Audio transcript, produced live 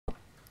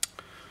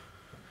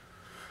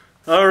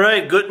All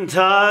right, guten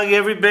Tag,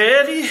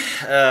 everybody.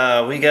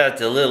 We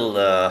got a little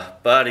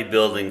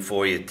bodybuilding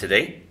for you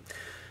today.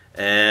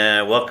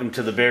 And welcome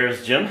to the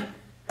Bears Gym,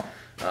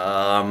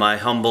 my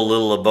humble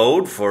little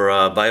abode for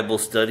Bible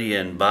study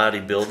and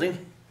bodybuilding.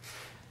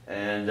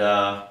 And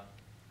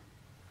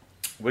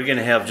we're going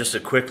to have just a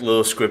quick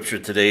little scripture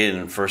today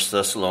in 1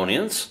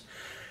 Thessalonians.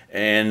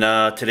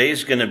 And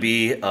today's going to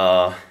be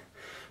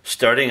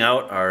starting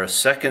out our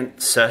second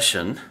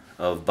session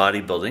of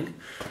bodybuilding.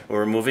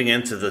 We're moving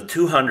into the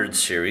 200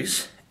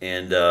 series,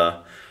 and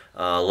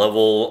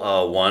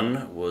level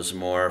 1 was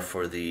more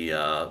for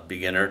the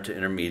beginner to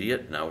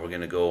intermediate. Now we're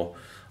going to go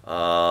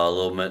a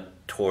little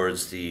bit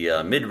towards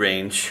the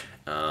mid-range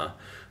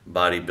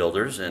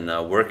bodybuilders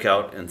and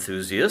workout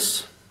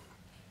enthusiasts.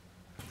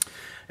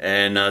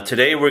 And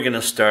today we're going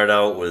to start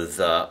out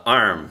with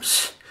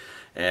arms,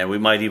 and we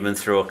might even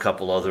throw a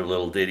couple other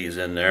little ditties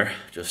in there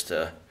just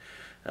to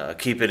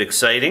keep it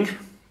exciting.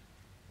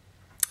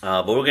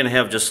 But we're going to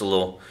have just a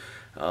little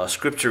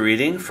scripture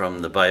reading from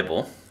the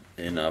Bible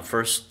in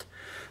 1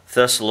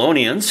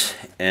 Thessalonians,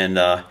 and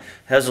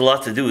has a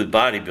lot to do with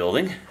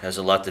bodybuilding, has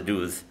a lot to do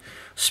with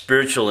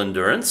spiritual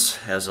endurance,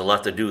 has a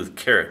lot to do with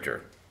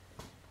character.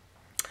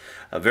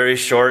 Very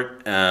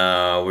short,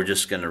 we're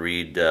just going to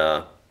read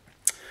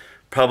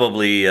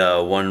probably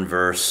one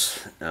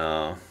verse,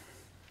 and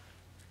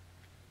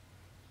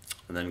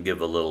then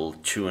give a little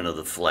chewing of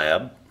the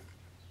flab,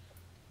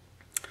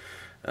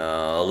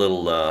 a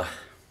little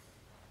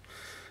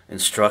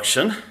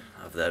instruction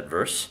of that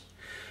verse,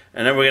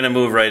 and then we're going to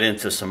move right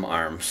into some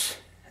arms.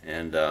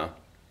 And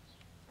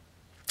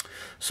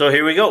so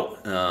here we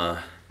go.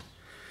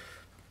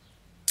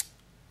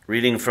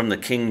 Reading from the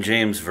King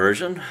James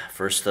Version,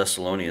 1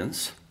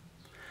 Thessalonians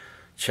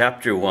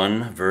chapter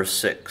 1 verse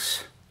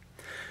 6.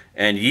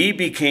 And ye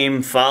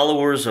became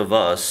followers of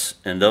us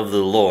and of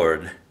the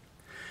Lord,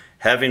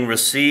 having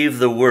received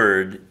the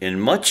word in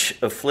much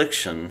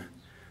affliction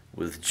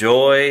with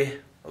joy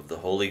of the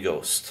Holy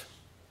Ghost.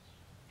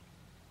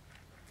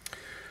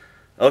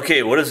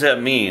 Okay, what does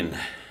that mean?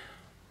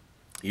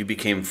 You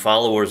became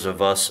followers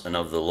of us and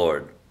of the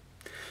Lord.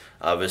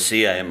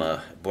 Obviously, I am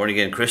a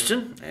born-again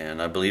Christian,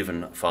 and I believe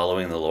in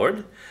following the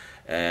Lord.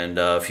 And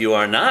if you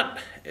are not,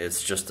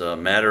 it's just a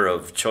matter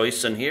of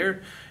choice in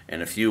here,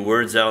 and a few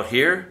words out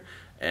here,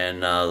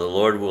 and the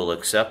Lord will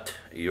accept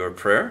your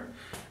prayer,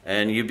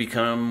 and you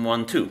become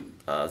one too.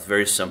 It's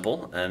very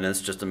simple, and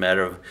it's just a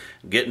matter of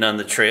getting on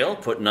the trail,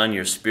 putting on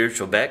your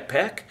spiritual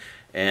backpack,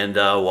 and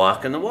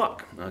walking the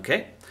walk,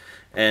 okay?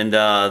 And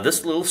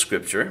this little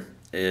scripture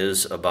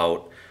is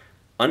about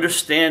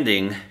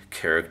understanding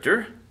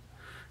character,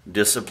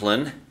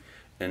 discipline,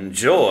 and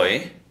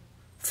joy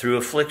through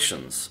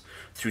afflictions,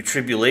 through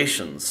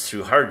tribulations,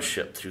 through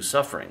hardship, through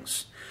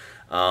sufferings.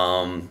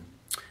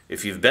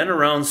 If you've been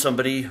around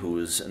somebody who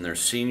is in their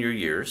senior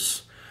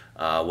years,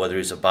 whether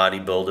he's a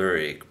bodybuilder,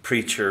 a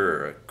preacher,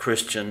 or a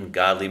Christian,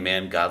 godly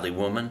man, godly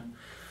woman,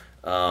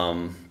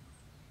 and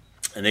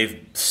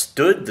they've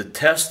stood the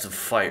test of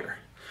fire.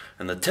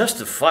 And the test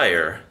of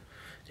fire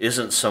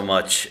isn't so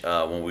much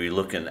when we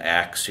look in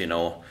Acts, you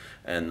know,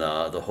 and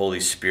the Holy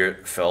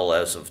Spirit fell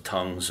as of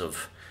tongues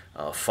of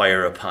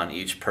fire upon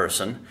each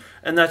person.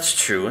 And that's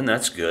true, and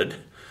that's good.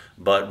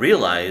 But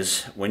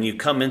realize when you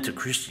come into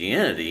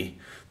Christianity,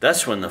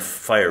 that's when the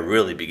fire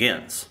really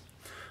begins.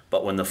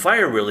 But when the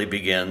fire really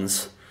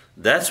begins,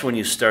 that's when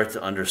you start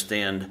to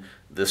understand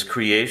this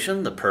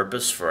creation, the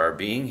purpose for our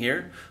being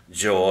here,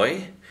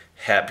 joy,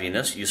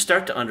 happiness. You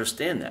start to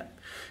understand that.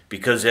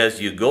 Because as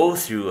you go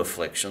through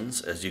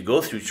afflictions, as you go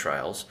through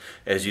trials,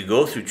 as you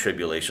go through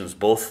tribulations,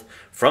 both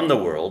from the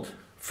world,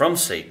 from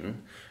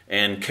Satan,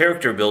 and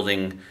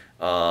character-building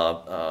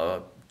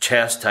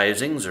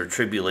chastisings or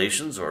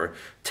tribulations or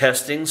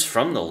testings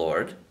from the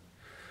Lord,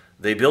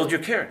 they build your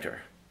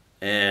character.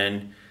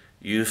 And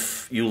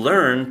you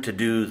learn to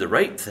do the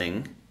right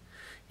thing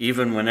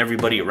even when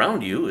everybody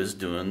around you is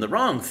doing the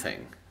wrong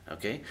thing,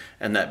 okay?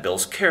 And that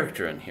builds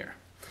character in here.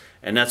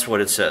 And that's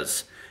what it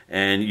says.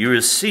 And you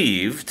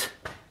received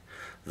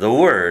the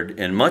word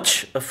in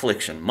much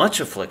affliction,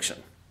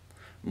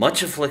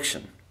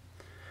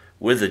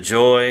 with the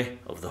joy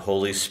of the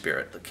Holy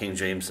Spirit. The King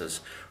James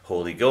says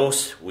Holy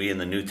Ghost. We in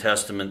the New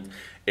Testament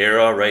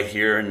era right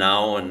here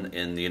now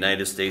in the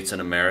United States and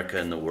America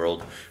and the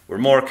world, we're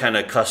more kind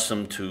of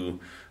accustomed to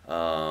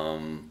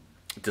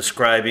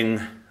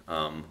describing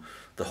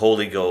the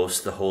Holy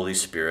Ghost, the Holy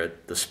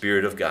Spirit, the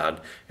Spirit of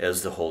God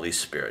as the Holy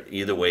Spirit.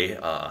 Either way,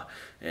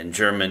 in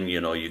German,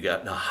 you know, you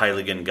got the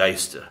Heiligen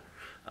Geist,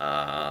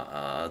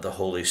 the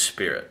Holy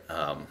Spirit.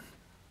 And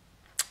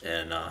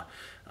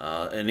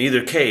in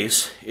either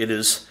case, it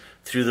is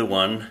through the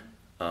one,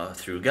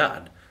 through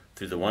God,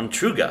 through the one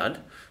true God,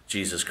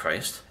 Jesus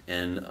Christ,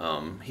 and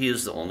He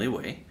is the only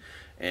way.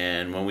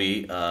 And when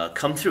we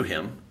come through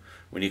Him,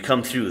 when you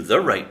come through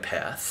the right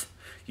path,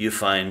 you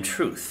find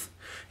truth.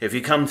 If you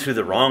come through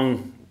the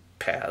wrong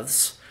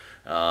paths,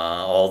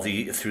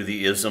 through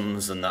the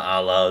isms and the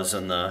Allahs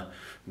and the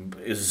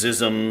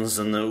zisms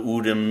and the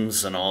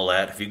udims and all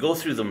that, if you go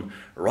through them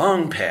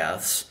wrong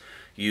paths,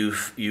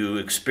 You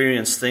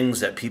experience things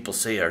that people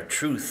say are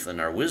truth and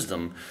are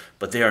wisdom,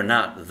 but they are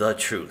not the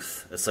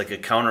truth. It's like a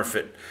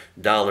counterfeit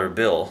dollar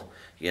bill.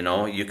 You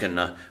know, you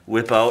can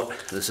whip out,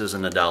 this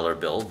isn't a dollar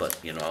bill, but,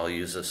 you know, I'll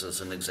use this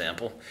as an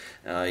example.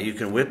 You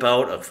can whip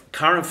out a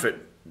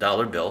counterfeit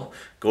dollar bill,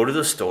 go to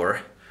the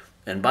store,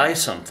 and buy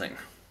something.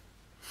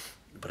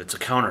 But it's a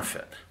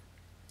counterfeit.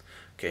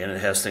 Okay, and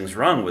it has things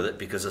wrong with it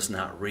because it's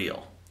not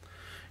real.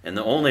 And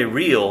the only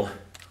real,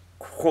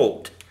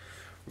 quote,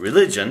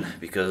 religion,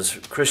 because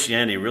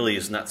Christianity really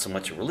is not so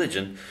much a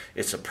religion,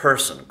 it's a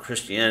person.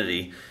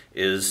 Christianity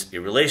is a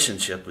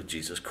relationship with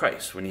Jesus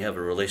Christ. When you have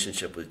a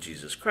relationship with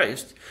Jesus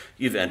Christ,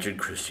 you've entered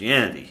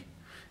Christianity.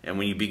 And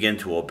when you begin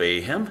to obey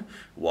him,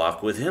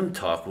 walk with him,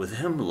 talk with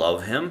him,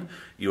 love him,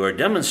 you are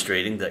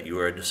demonstrating that you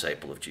are a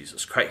disciple of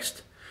Jesus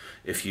Christ.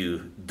 If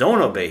you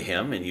don't obey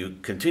him and you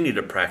continue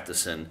to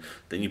practice sin,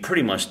 then you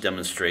pretty much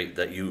demonstrate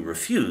that you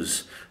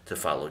refuse to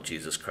follow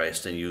Jesus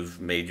Christ and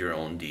you've made your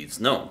own deeds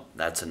known.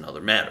 That's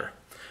another matter.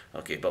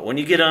 Okay, but when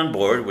you get on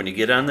board, when you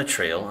get on the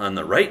trail, on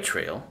the right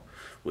trail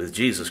with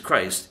Jesus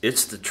Christ,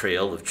 it's the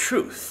trail of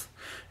truth.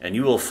 And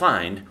you will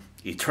find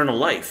eternal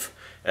life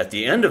at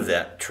the end of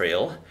that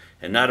trail.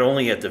 And not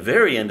only at the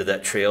very end of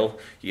that trail,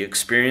 you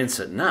experience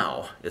it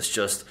now. It's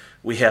just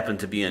we happen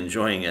to be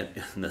enjoying it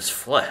in this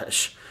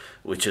flesh,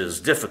 which is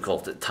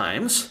difficult at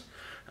times,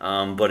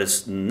 but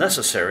it's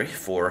necessary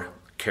for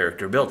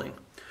character building.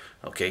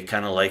 Okay,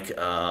 kind of like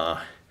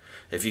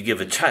if you give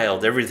a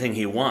child everything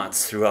he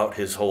wants throughout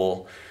his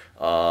whole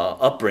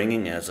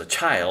upbringing as a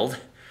child,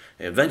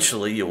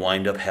 eventually you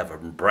wind up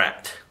having a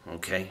brat.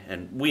 Okay,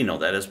 and we know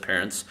that as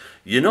parents.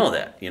 You know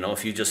that. You know,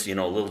 if you just,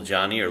 little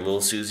Johnny or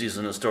little Susie's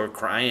in the store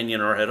crying,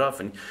 her head off,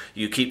 and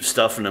you keep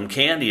stuffing them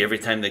candy every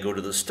time they go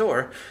to the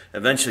store,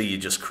 eventually you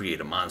just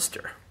create a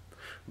monster.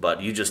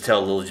 But you just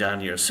tell little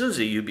Johnny or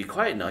Susie, you be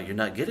quiet now, you're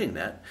not getting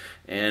that.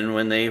 And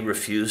when they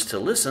refuse to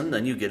listen,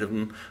 then you give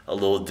them a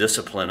little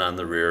discipline on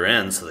the rear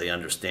end so they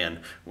understand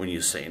when you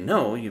say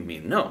no, you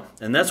mean no.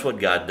 And that's what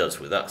God does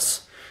with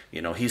us.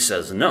 He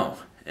says no.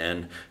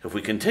 And if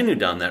we continue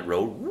down that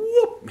road,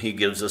 whoop, he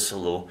gives us a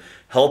little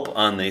help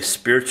on the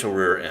spiritual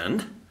rear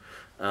end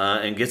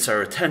and gets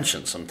our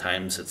attention.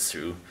 Sometimes it's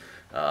through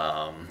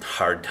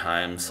hard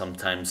times,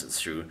 sometimes it's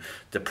through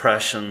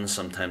depression,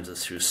 sometimes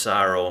it's through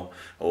sorrow,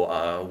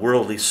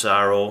 worldly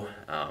sorrow,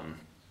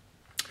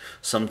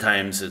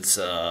 sometimes it's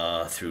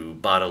through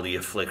bodily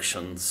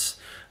afflictions,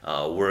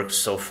 work,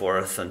 so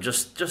forth, and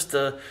just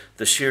the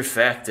sheer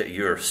fact that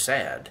you're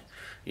sad.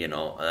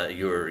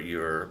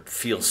 You're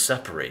feel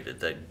separated,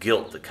 that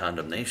guilt, the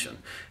condemnation.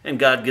 And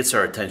God gets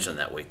our attention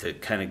that way to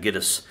kind of get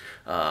us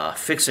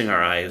fixing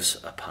our eyes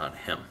upon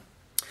him.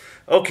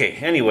 Okay,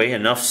 anyway,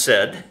 enough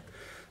said.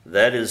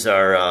 That is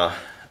our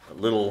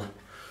little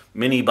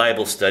mini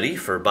Bible study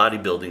for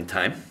bodybuilding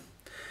time.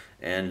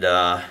 And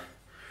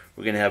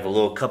we're going to have a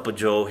little cup of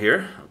joe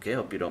here. Okay,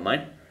 hope you don't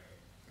mind.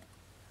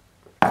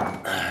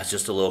 It's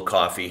just a little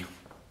coffee.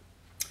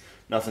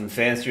 Nothing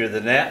fancier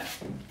than that.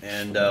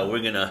 And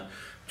we're going to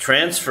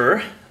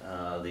transfer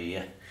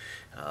the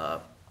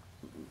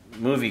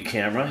movie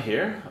camera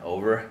here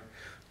over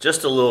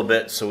just a little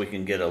bit so we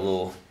can get a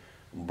little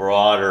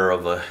broader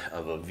of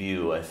a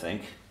view, I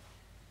think.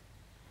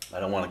 I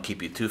don't want to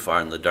keep you too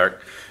far in the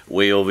dark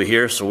way over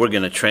here, so we're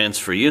going to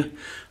transfer you.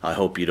 I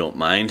hope you don't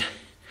mind.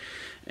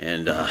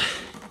 And I'm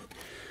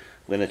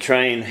going to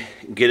try and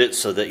get it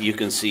so that you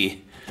can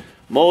see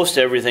most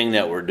everything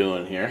that we're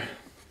doing here.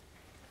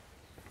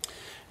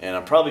 And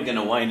I'm probably going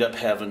to wind up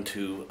having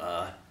to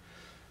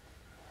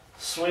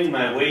swing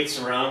my weights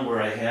around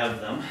where I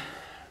have them.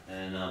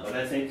 And but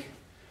I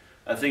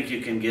think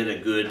you can get a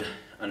good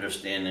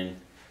understanding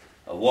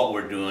of what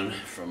we're doing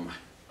from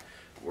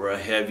where I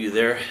have you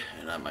there.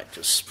 And I might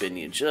just spin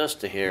you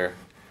just a hair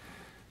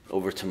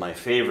over to my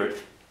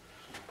favorite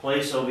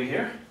place over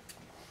here.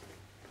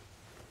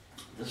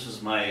 This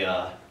is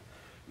my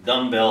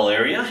dumbbell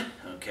area,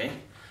 okay?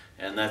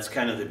 And that's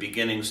kind of the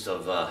beginnings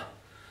of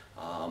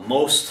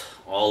most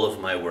all of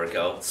my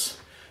workouts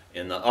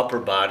in the upper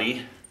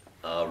body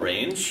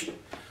range.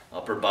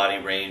 Upper body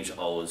range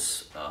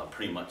always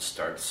pretty much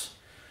starts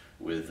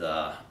with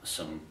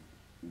some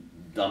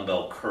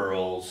dumbbell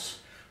curls,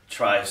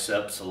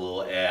 triceps, a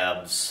little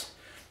abs,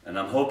 and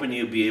I'm hoping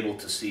you'll be able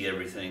to see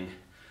everything,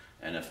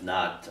 and if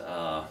not,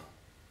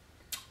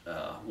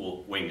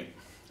 we'll wing it,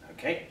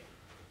 okay?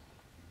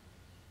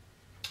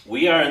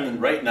 We are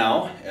right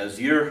now, as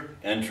you're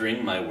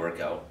entering my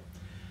workout,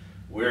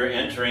 we're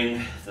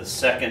entering the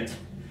second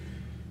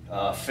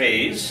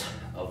phase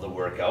of the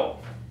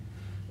workout.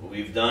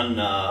 We've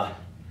done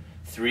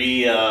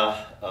 3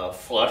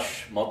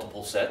 flush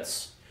multiple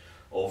sets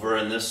over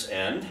in this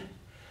end.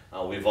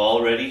 We've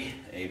already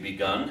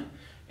begun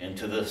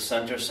into the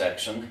center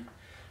section,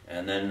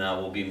 and then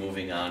we'll be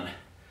moving on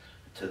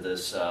to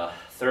this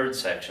third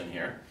section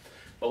here.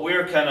 But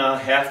we're kind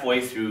of halfway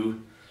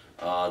through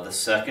the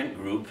second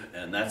group,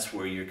 and that's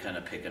where you're kind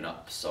of picking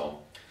up. So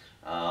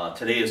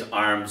today is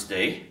arms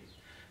day,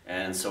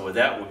 and so with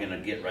that we're going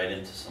to get right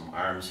into some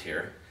arms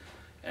here.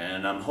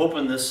 And I'm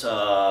hoping this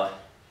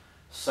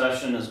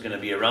session is going to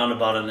be around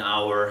about an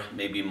hour,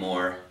 maybe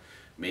more,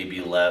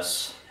 maybe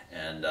less,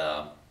 and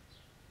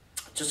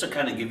just to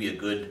kind of give you a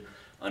good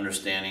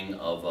understanding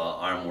of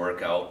arm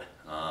workout.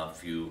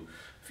 If you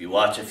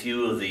watch a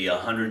few of the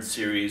 100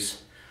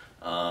 series,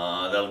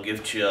 that'll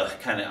get you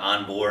kind of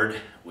on board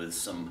with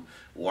some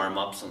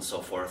warm-ups and so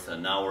forth.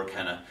 And now we're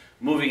kind of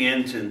moving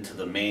into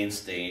the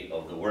mainstay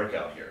of the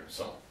workout here.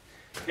 So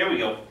here we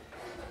go.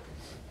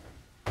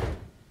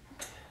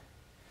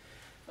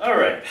 All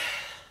right,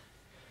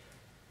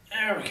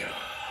 there we go.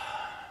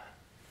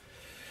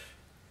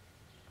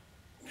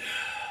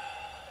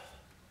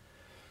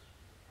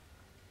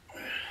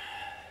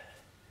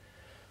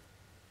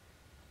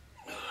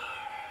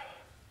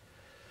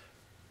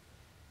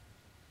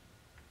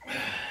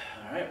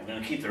 We're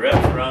going to keep the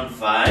reps around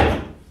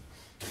 5,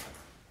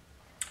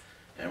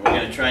 and we're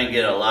going to try and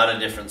get a lot of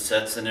different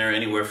sets in there,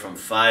 anywhere from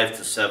 5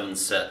 to 7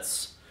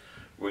 sets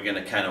we're going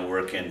to kind of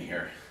work in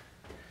here.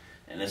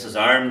 And this is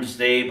arms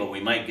day, but we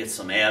might get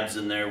some abs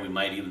in there. We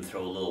might even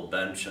throw a little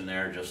bench in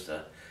there just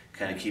to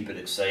kind of keep it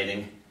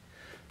exciting.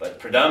 But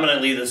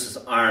predominantly this is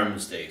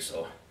arms day,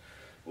 so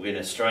we're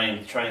going to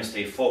try and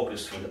stay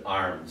focused with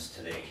arms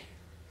today.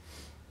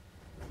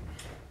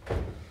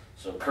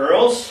 So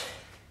curls.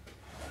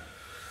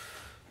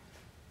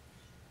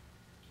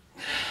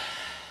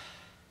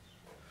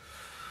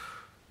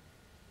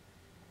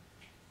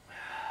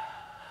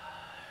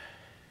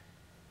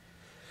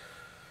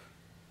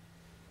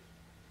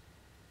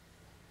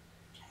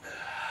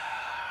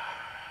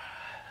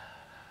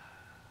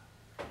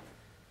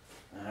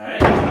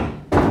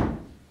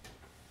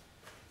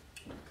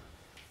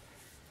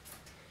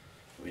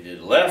 We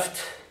did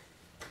left,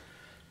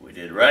 we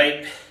did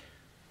right.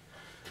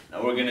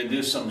 Now we're going to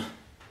do some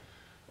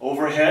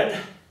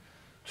overhead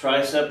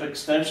tricep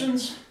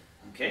extensions,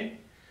 okay?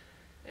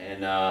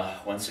 And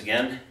once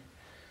again,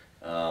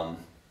 we're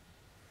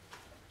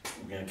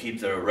going to keep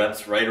the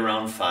reps right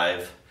around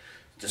 5,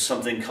 just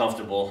something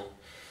comfortable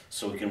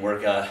so we can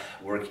work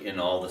in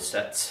all the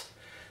sets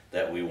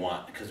that we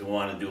want, because we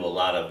want to do a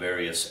lot of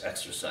various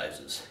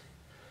exercises.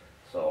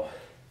 So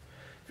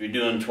if you're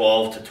doing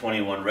 12 to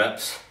 21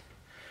 reps,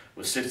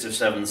 with 6 or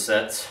 7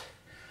 sets,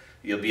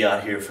 you'll be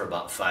out here for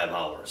about 5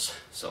 hours.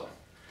 So,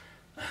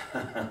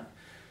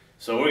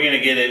 so we're going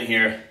to get in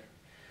here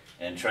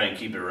and try and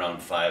keep it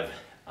around 5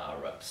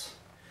 reps.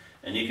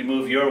 And you can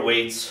move your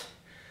weights.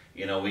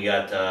 You know, we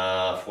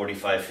got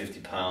 45, 50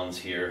 pounds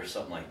here,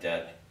 something like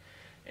that.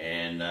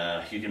 And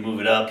you can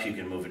move it up, you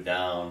can move it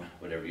down,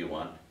 whatever you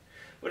want.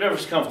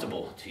 Whatever's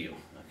comfortable to you,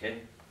 okay?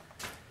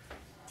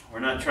 We're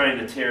not trying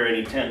to tear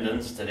any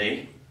tendons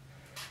today.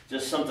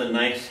 Just something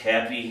nice,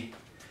 happy,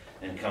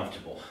 and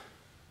comfortable.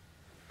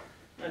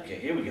 Okay,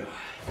 here we go.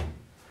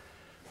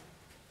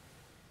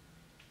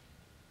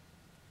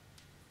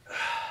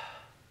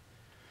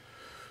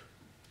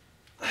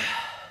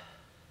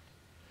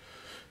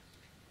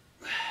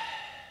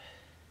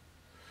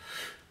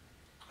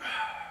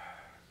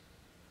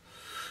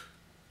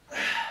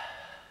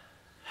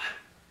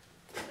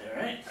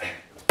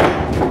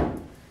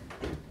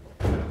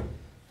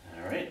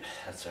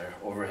 That's our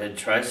overhead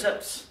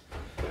triceps.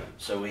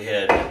 So we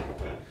had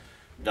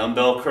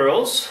dumbbell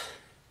curls,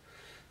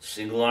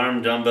 single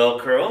arm dumbbell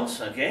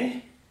curls,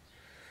 okay?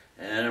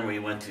 And we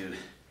went to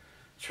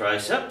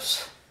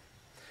triceps.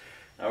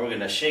 Now we're going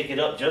to shake it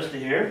up just to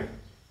here.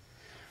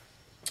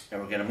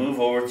 And we're going to move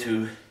over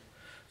to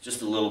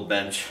just a little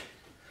bench,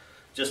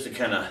 just to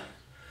kind of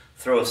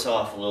throw us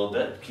off a little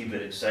bit, keep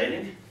it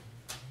exciting.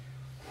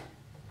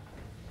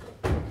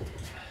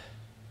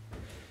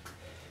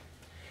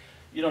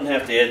 You don't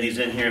have to add these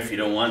in here if you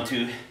don't want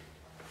to,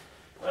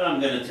 but I'm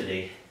going to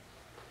today.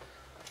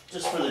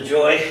 Just for the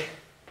joy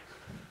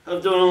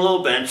of doing a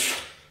little bench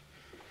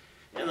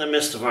in the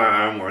midst of our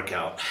arm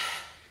workout.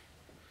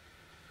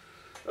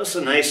 That's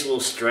a nice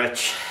little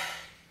stretch.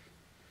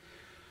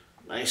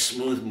 Nice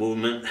smooth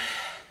movement.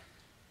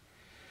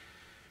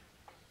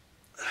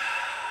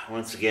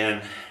 Once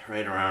again,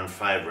 right around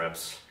 5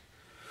 reps.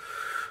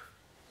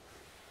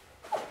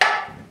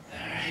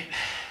 Alright.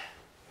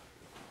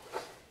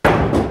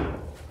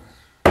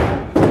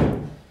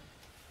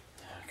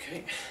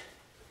 Okay.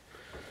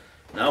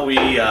 Now we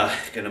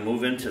going to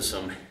move into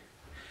some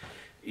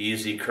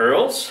easy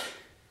curls.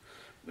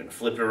 We're going to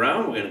flip it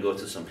around. We're going to go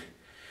to some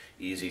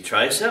easy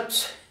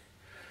triceps.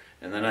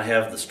 And then I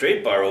have the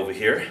straight bar over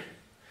here.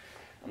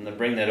 I'm going to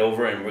bring that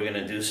over and we're going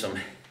to do some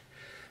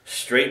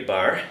straight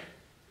bar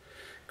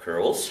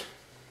curls,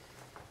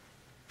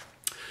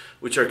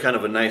 which are kind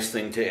of a nice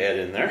thing to add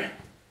in there.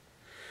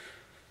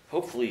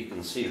 Hopefully you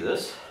can see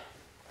this.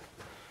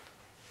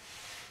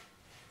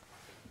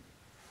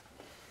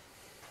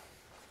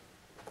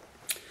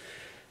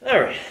 All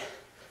right.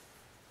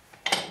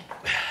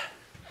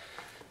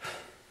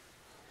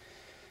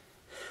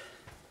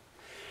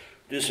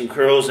 Do some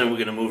curls and we're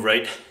going to move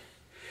right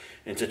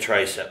into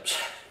triceps.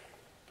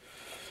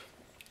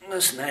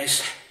 That's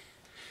nice,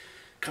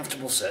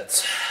 comfortable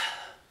sets.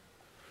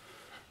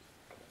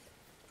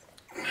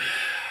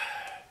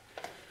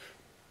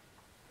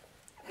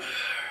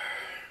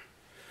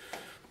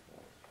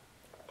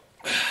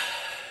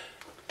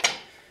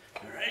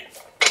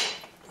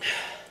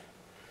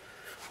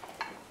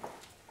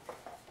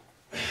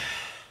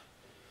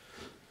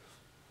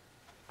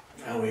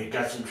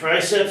 abs and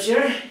triceps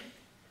here.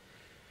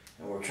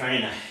 And we're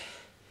trying to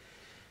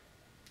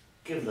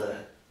give the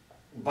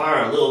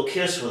bar a little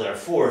kiss with our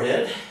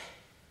forehead.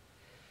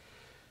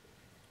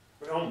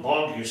 Don't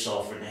bonk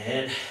yourself in the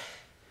head.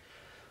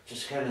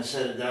 Just kind of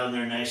set it down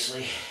there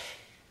nicely.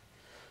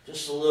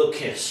 Just a little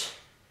kiss.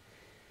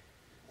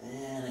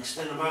 And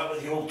extend them out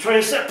with the old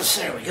triceps.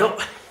 There we go.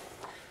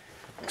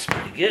 Looks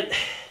pretty good.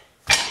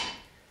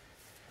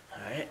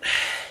 Alright.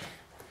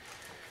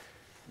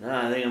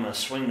 Now I think I'm going to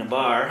swing the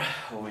bar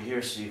over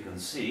here so you can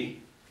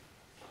see.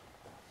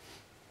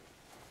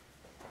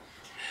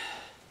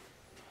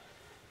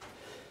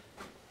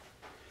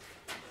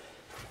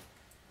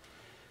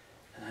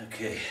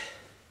 Okay.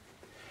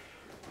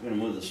 I'm going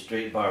to move the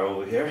straight bar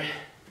over here.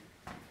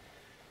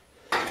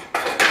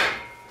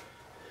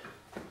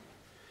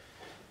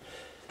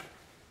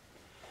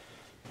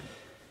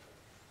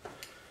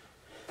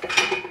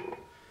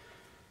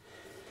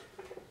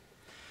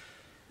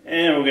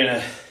 And we're going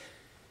to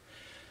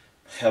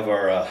have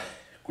our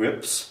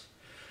grips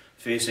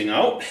facing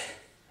out,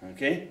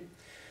 okay?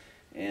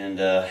 And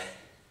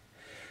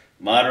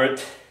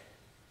moderate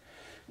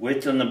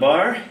width on the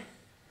bar.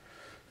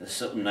 That's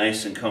something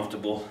nice and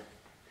comfortable.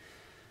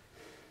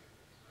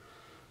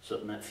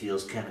 Something that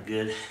feels kind of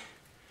good.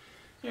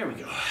 There we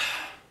go.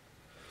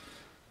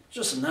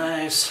 Just a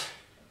nice,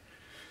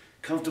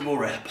 comfortable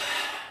wrap.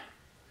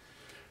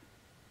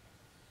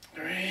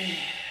 3,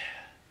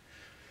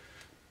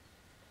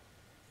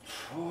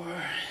 4,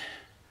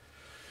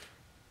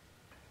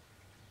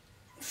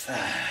 5.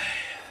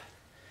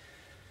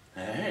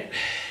 All right.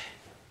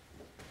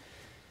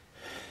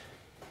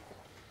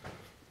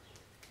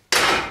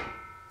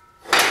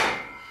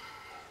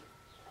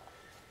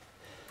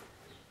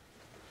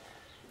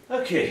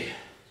 Okay.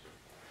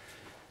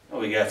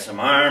 Well, we got some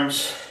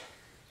arms.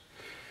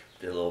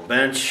 Did a little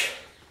bench.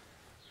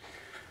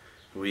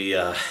 We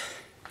had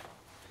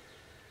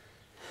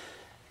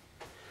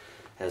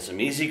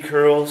some easy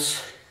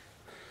curls.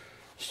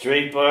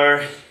 Straight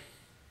bar,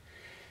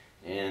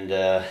 and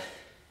now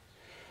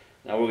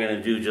we're going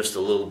to do just a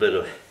little bit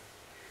of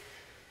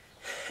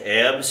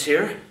abs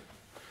here.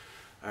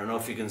 I don't know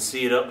if you can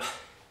see it up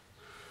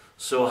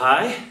so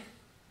high.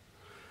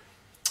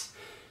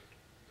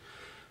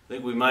 I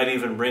think we might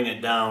even bring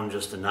it down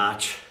just a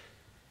notch,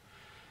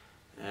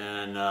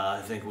 and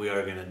I think we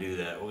are going to do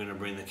that. We're going to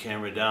bring the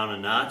camera down a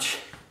notch,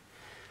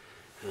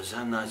 because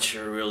I'm not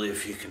sure really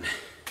if you can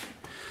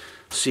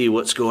see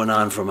what's going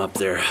on from up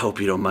there.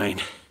 Hope you don't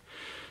mind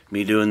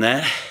me doing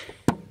that.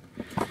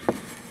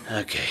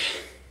 Okay.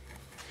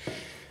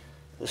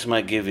 This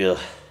might give you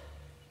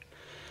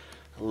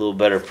a little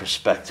better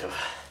perspective.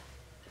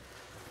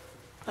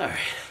 Alright.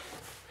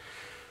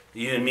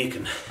 You and me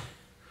can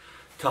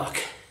talk.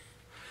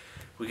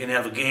 We can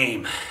have a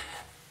game.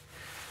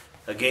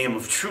 A game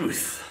of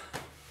truth.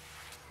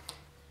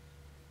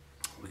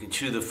 We can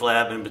chew the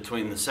flab in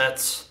between the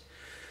sets.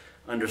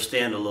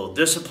 Understand a little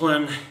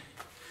discipline.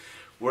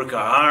 Work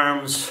our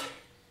arms.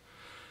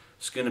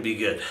 It's going to be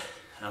good.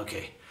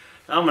 Okay.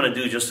 Now I'm going to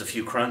do just a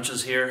few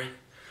crunches here.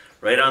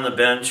 Right on the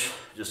bench.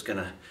 Just going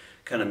to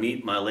kind of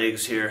meet my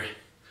legs here.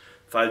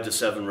 5 to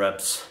 7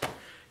 reps.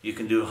 You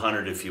can do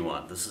 100 if you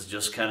want. This is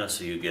just kind of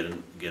so you get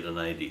an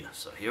idea.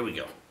 So here we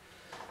go.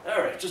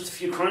 Alright, just a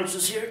few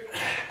crunches here.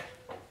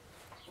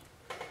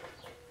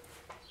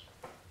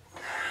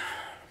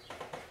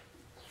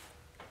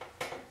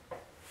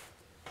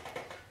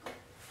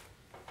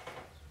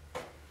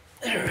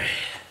 Alright.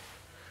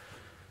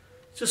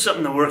 Just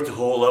something to work the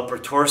whole upper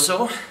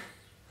torso.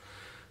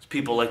 As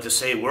people like to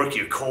say, work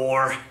your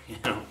core. You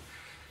know,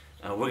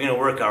 we're going to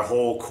work our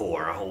whole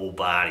core, our whole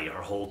body,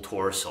 our whole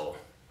torso.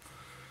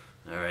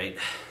 All right.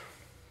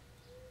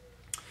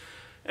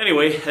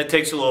 Anyway, that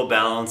takes a little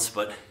balance,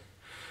 but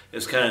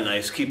it's kind of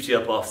nice. Keeps you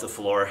up off the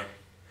floor,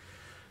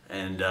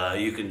 and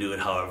you can do it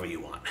however you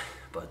want.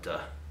 But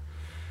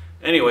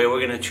anyway, we're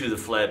going to chew the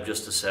flab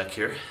just a sec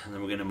here, and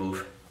then we're going to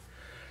move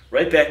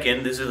right back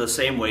in. These are the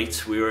same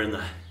weights. We were in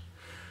the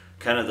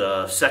kind of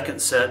the second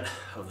set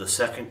of the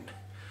second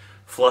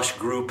flush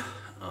group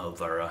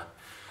of our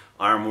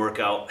arm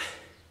workout.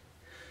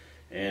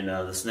 And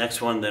this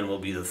next one then will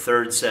be the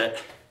third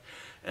set.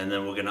 And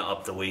then we're going to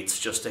up the weights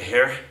just a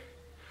hair.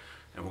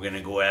 And we're going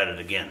to go at it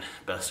again,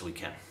 best we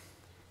can.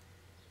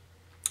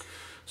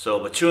 So,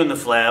 but chewing the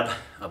flab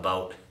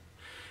about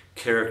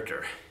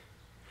character.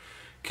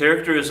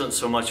 Character isn't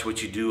so much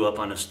what you do up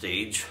on a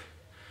stage,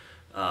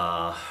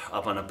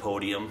 up on a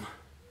podium,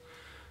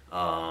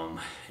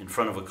 in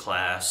front of a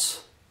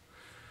class.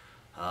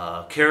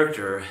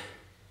 Character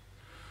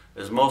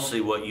is mostly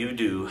what you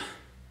do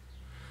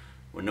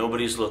when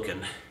nobody's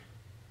looking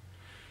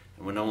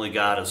and when only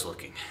God is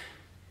looking.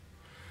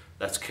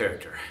 That's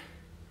character.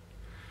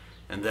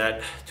 And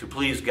that to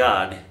please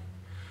God,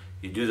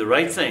 you do the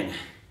right thing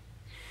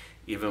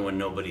even when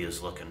nobody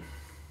is looking.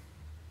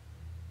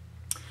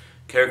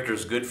 Character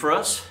is good for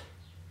us.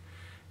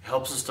 It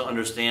helps us to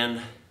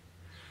understand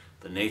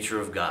the nature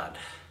of God.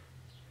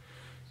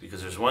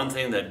 Because there's one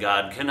thing that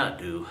God cannot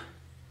do,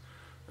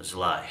 is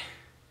lie.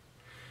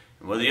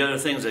 And one of the other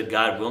things that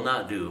God will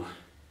not do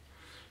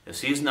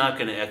is He's not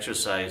going to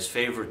exercise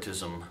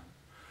favoritism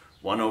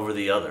one over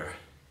the other.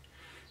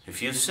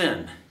 If you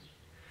sin,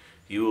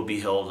 you will be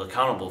held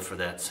accountable for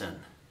that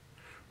sin,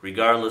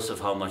 regardless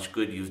of how much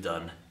good you've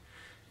done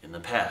in the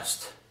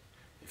past.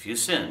 If you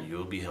sin, you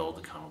will be held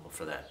accountable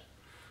for that.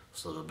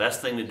 So the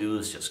best thing to do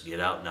is just get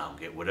out now.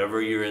 Get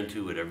whatever you're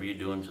into, whatever you're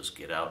doing, just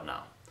get out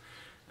now.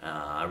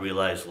 I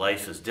realize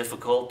life is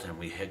difficult and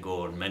we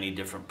go in many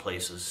different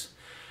places.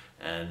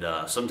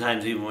 And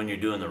sometimes even when you're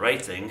doing the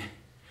right thing,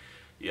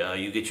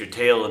 you get your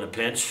tail in a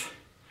pinch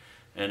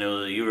and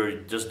you were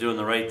just doing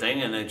the right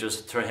thing and it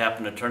just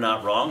happened to turn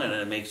out wrong and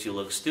it makes you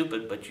look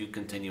stupid, but you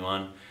continue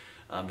on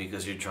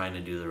because you're trying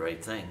to do the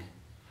right thing.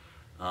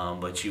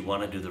 But you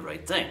want to do the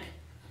right thing,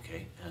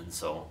 okay? And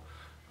so,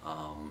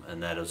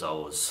 and that is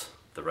always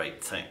the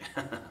right thing.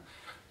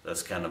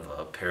 That's kind of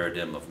a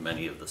paradigm of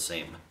many of the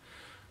same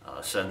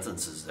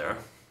sentences there.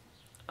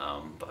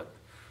 But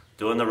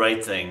doing the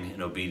right thing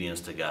in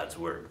obedience to God's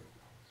word.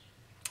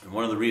 And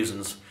one of the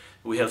reasons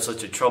we have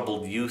such a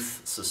troubled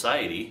youth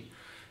society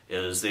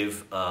is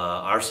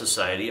our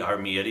society, our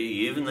media,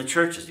 even the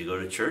churches. You go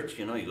to church,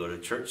 you go to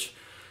church,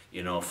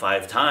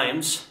 5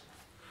 times,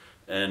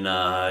 and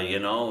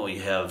we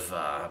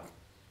have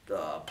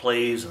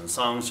plays and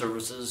song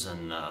services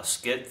and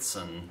skits,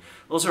 and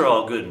those are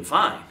all good and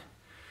fine.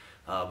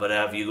 But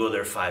if you go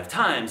there 5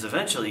 times,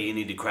 eventually you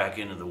need to crack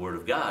into the Word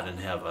of God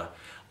and have a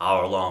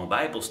hour-long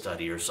Bible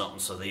study or something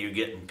so that you're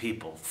getting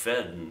people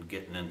fed and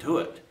getting into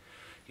it.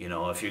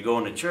 If you're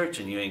going to church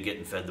and you ain't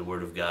getting fed the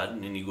Word of God,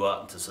 and then you go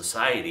out into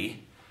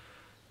society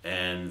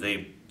and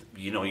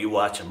you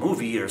watch a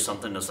movie or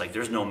something that's like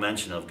there's no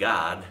mention of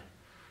God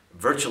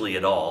virtually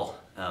at all.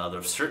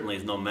 There certainly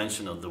is no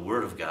mention of the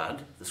Word of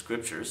God, the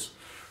Scriptures,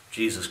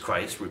 Jesus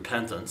Christ,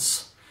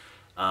 repentance.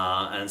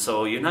 And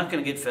so you're not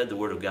going to get fed the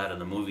Word of God in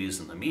the movies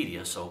and the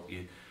media, so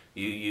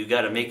you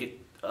got to make it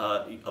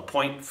a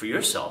point for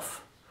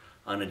yourself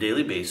on a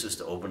daily basis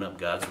to open up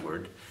God's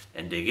Word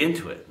and dig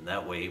into it. And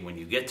that way, when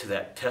you get to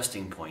that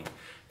testing point,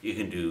 you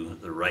can do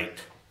the right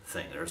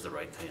thing. There's the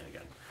right thing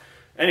again.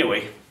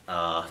 Anyway,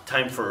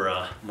 time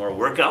for more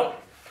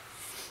workout.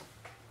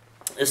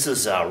 This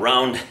is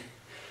round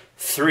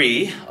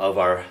 3 of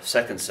our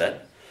second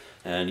set.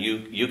 And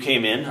you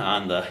came in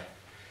on the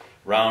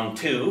round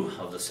 2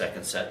 of the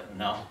second set.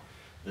 Now,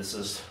 this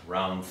is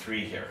round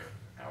 3 here.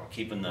 Now we're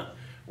keeping the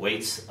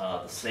weights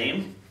the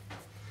same.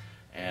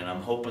 And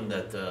I'm hoping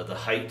that the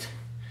height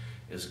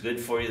is good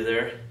for you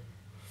there.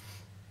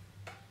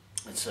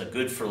 It's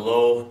good for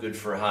low, good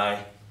for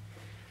high.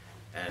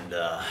 And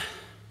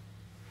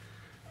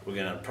we're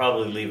going to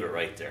probably leave it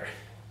right there.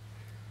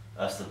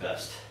 That's the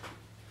best.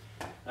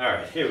 All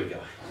right, here we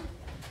go.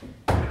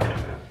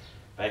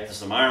 Back to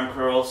some arm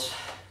curls.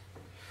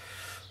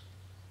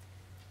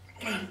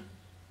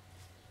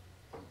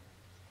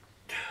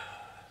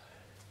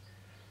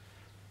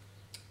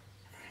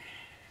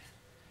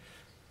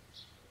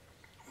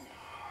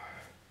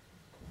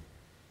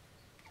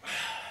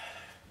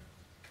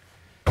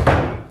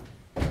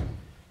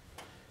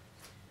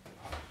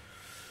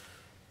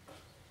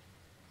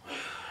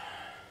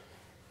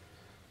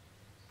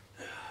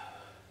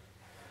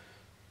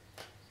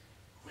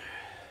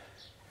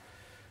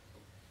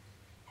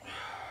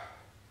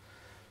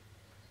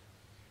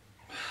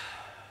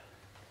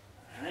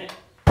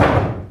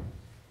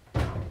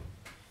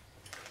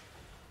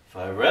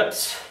 Five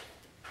reps.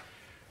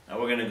 Now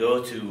we're going to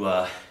go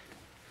to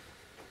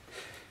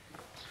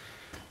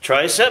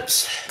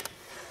triceps.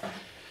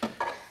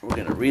 We're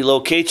going to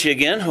relocate you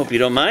again. Hope you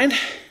don't mind.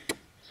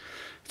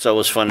 It's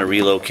always fun to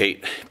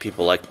relocate.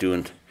 People like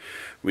doing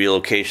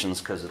relocations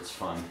because it's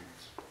fun.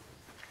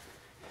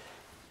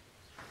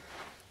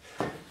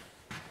 All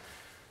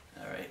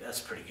right,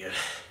 that's pretty good.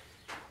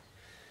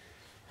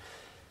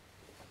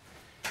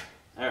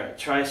 All right,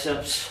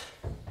 triceps.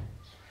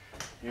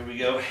 Here we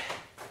go.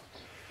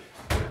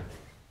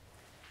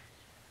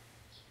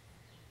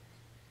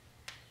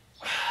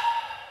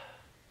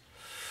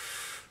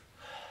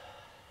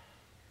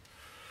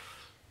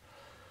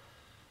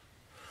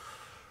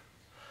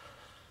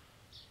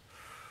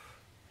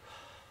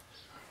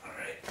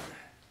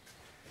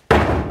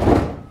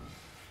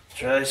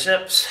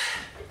 Triceps.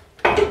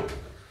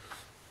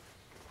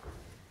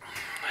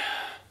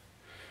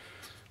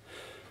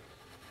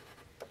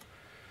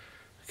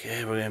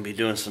 Okay, we're going to be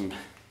doing some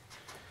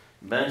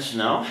bench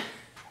now.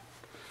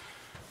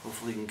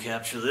 Hopefully we can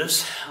capture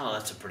this. Oh,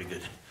 that's a pretty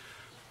good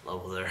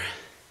level there.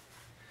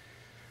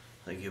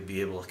 I think you'll be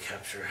able to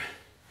capture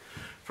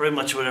pretty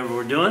much whatever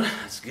we're doing.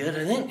 That's good,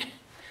 I think.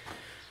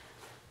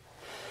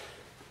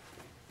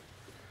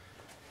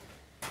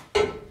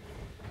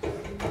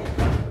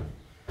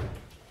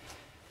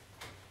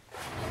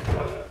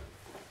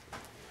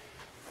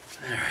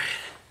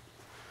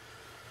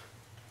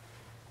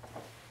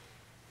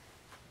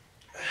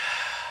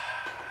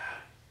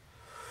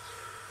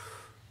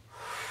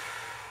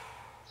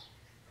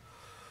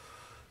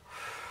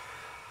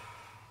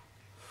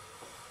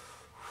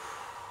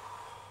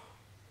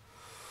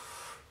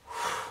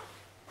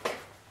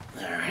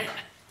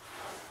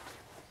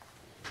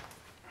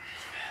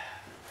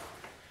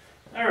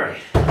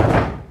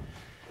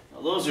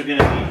 those are going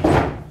to be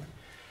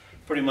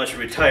pretty much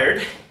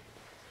retired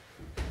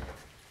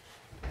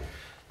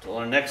till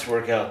our next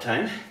workout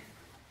time.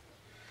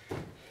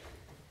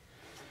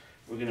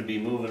 We're going to be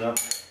moving up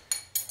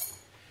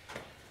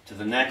to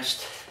the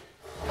next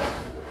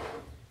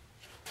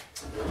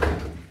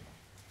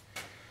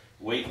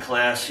weight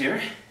class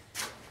here.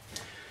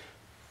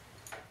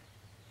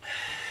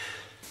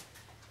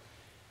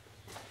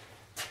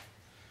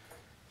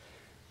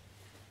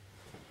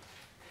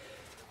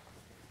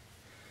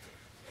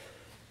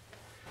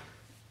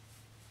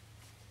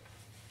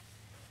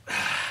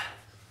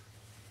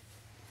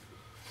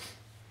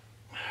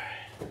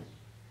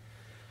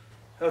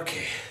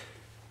 Okay,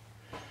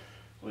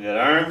 we got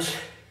arms,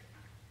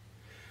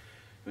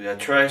 we got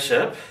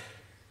tricep,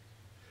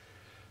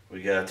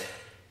 we got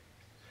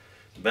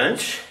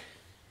bench.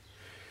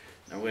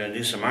 Now we're going to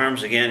do some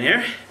arms again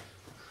here.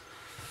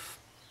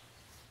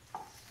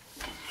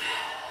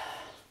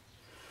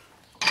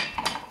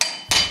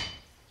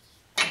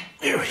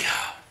 Here we go.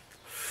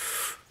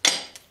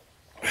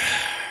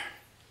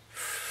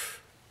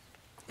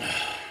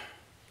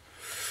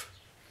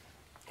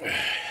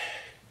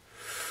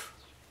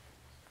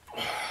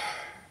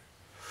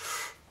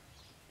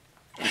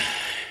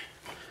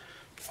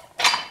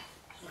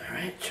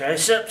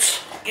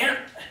 Triceps again.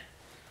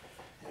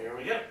 There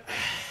we go.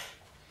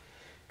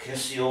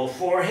 Kiss the old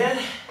forehead.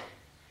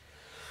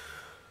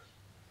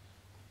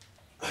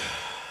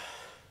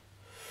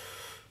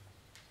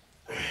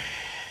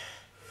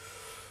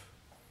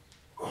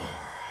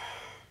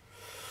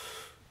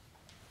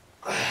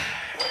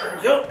 There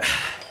we go.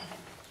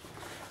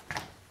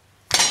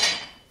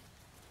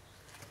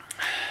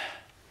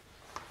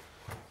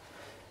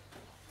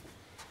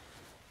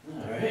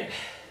 All right.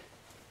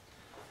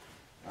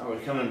 Now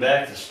we're coming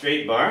back to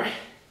straight bar.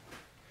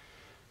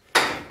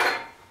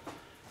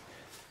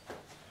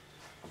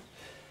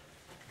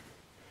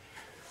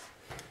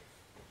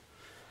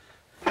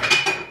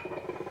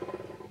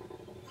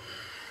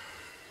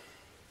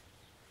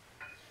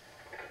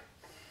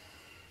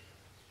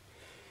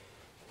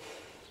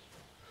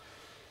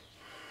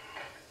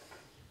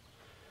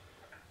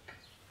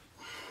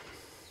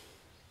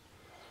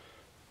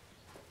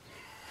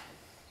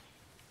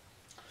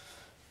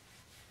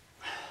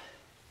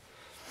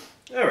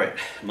 All right,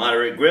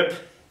 moderate grip.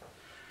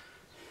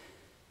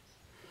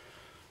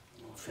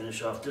 We'll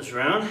finish off this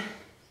round.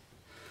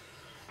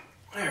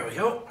 There we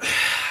go.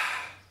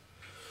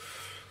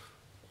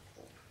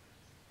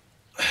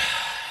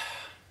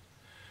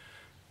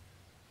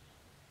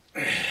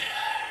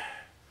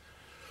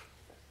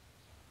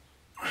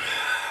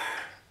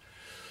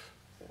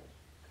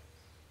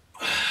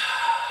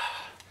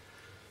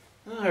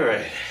 All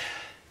right.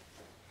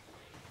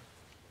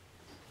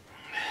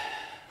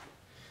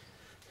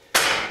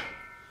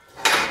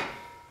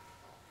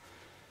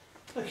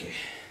 Okay.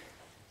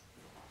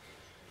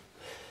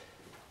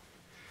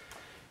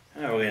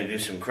 Now we're going to do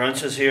some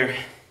crunches here.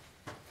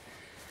 I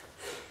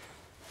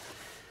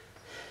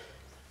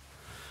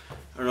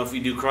don't know if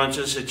you do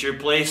crunches at your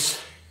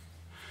place.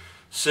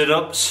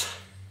 Sit-ups,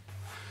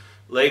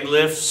 leg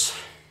lifts,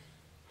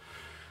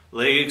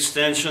 leg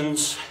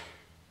extensions.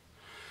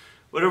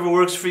 Whatever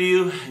works for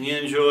you and you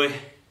enjoy,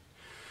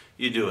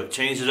 you do it.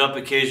 Change it up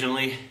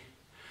occasionally.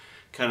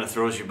 Kind of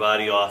throws your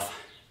body off.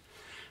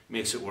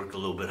 Makes it work a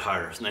little bit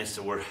harder. It's nice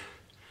to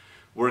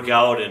work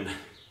out in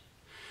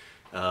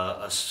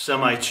a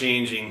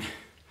semi-changing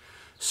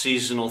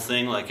seasonal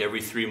thing, like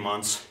every 3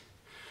 months.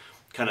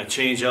 Kind of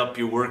change up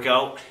your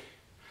workout.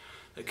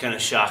 It kind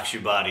of shocks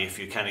your body if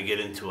you kind of get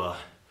into a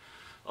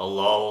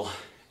lull,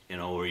 you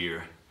know, where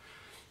you're,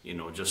 you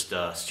know, just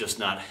it's just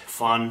not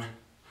fun.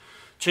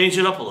 Change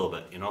it up a little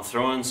bit, you know,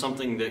 throw in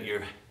something that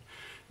you're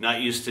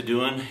not used to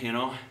doing, you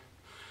know,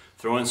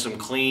 throw in some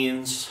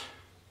cleans.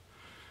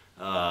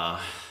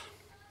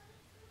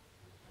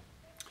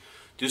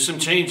 Do some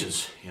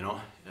changes, you know.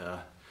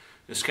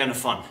 It's kind of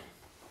fun.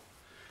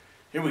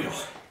 Here we go.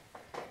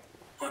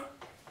 1,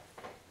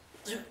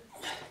 2,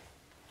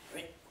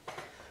 3,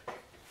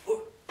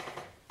 4,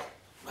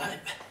 5,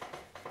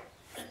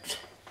 6,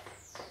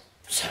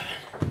 7.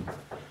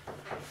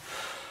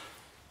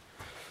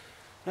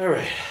 All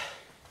right.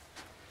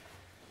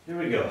 Here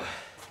we go.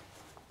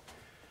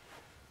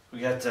 We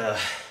got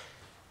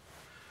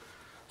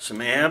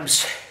some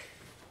abs,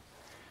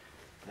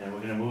 and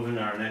we're going to move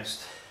into our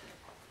next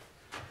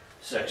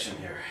section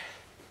here.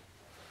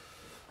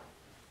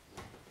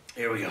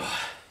 Here we go.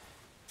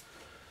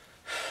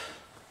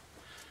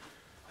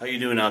 How you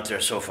doing out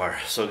there so far?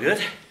 So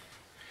good?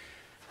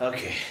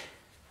 Okay.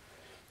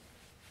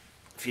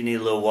 If you need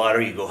a little water,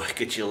 you go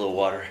get you a little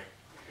water.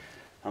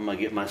 I'm gonna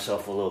get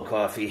myself a little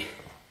coffee.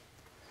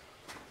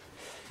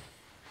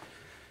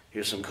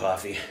 Here's some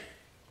coffee.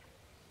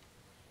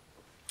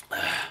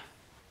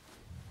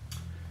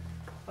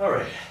 All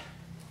right.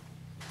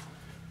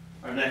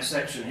 Our next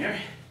section here.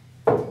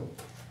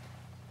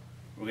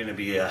 We're going to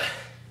be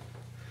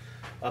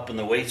upping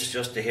the weights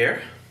just a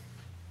hair.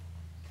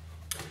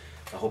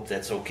 I hope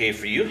that's okay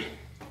for you.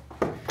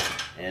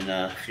 And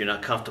if you're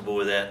not comfortable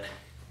with that,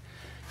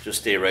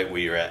 Just stay right where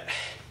you're at.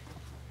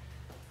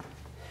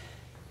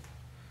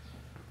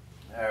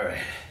 All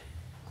right.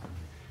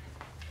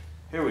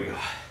 Here we go.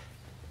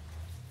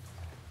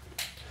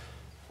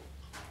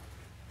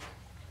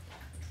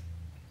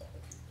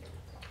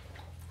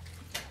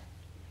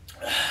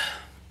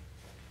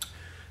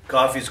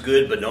 Coffee's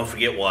good, but don't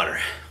forget water.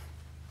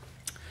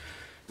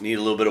 Need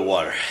a little bit of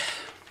water.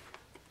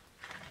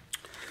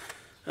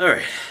 All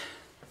right.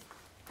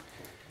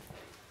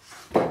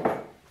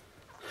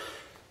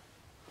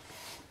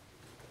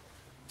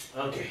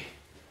 Okay.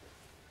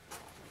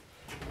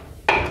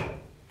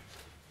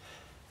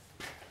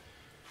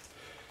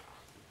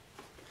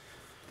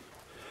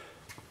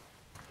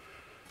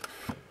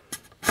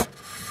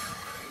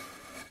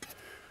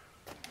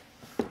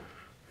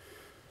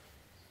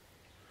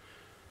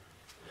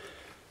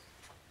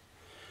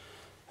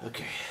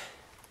 Okay.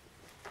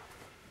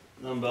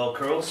 Dumbbell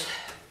curls.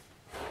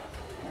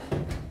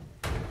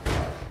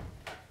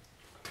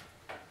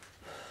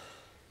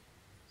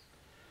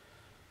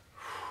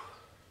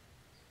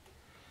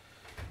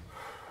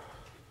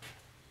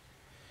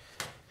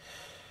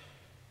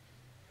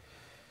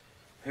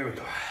 Here we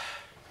go.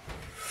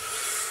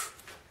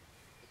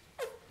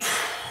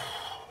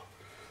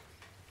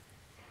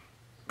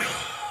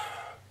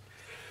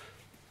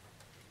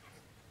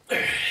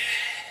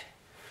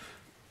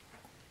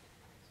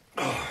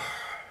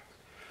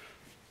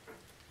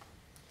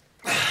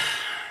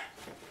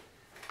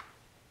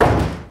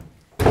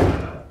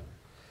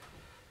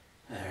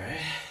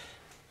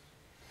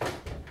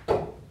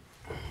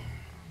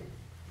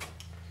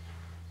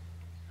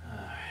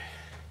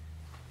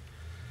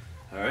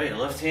 All right,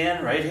 left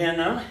hand, right hand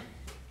now.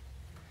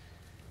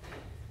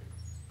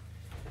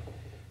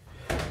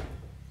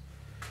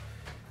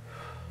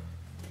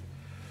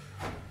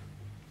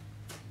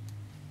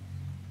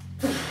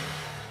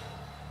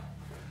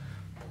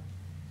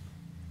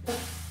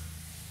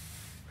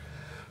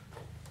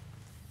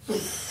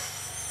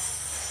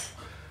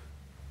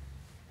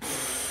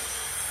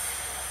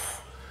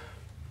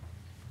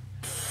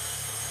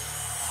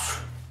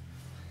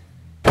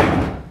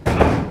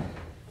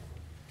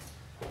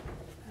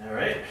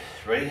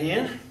 Right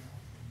hand.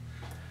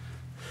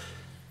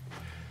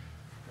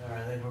 All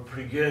right, I think we're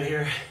pretty good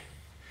here.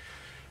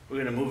 We're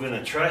gonna move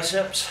into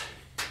triceps.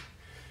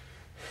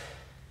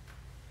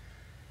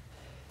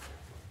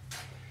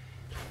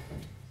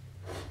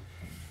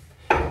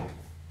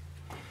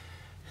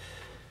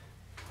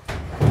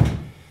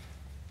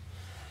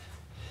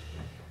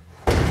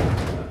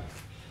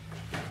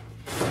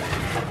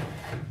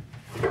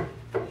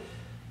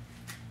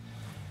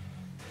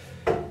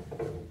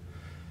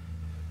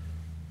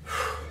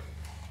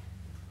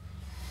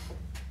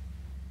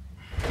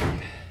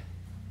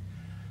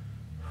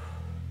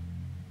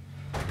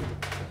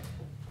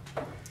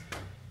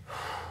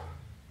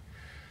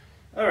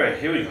 All right,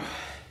 here we go.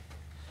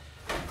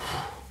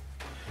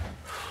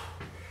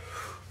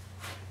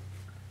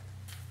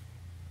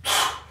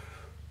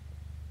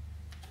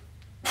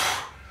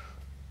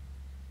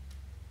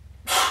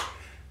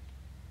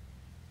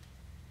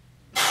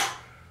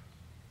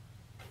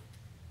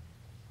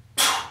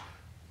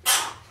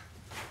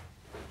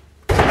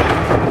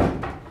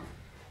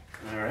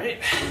 All right.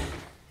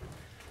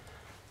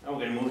 Now we're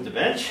going to move the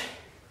bench.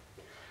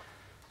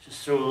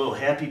 Just throw a little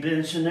happy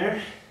bench in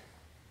there.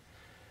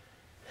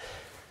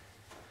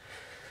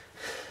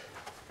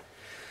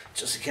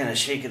 Just to kind of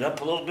shake it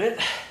up a little bit.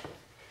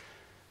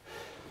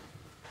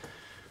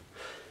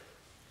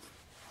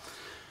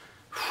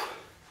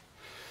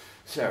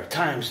 So our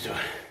time's doing.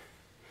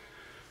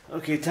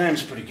 Okay,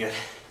 time's pretty good.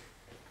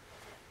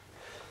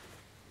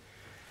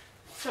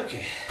 It's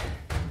okay.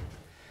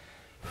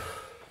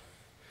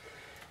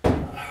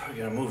 We're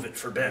gonna move it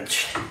for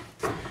bench.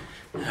 All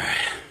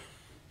right.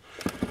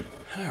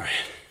 All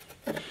right.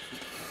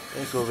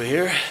 Back over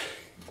here.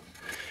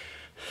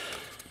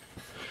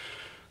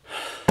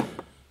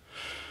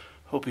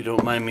 Hope you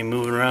don't mind me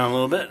moving around a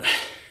little bit.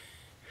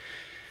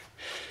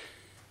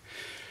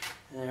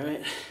 All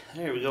right,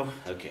 there we go.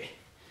 Okay.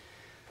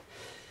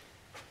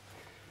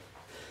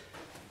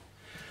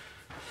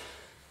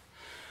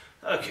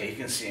 Okay, you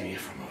can see me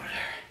from over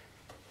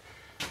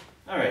there.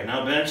 All right,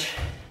 now bench.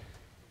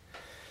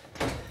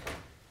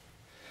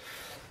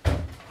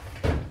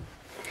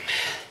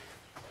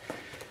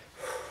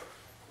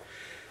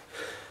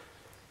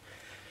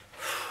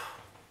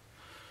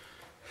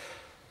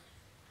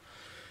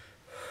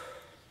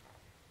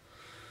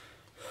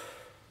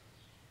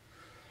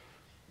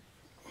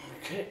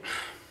 Okay.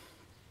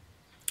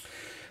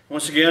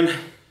 Once again,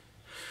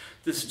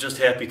 this is just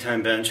happy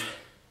time bench.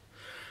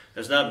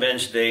 It's not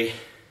bench day.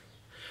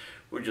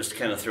 We're just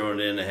kind of throwing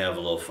it in to have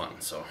a little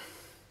fun. So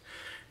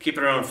keep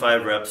it around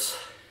 5 reps.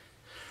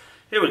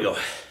 Here we go.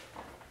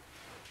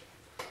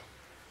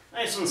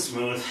 Nice and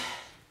smooth.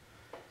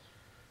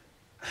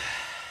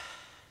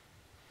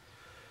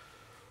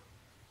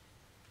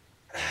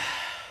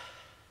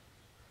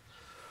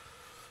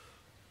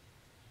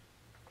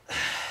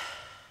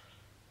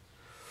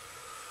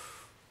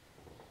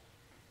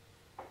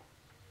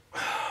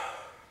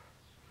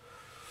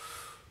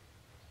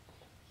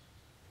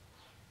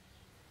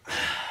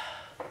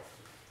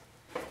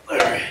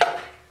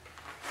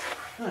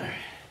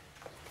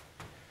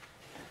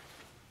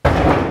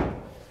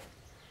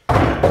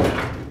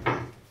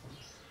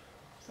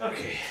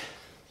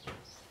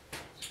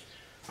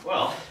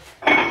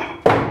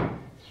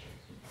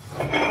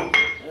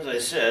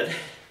 said,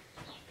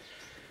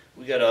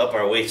 we got to up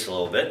our weights a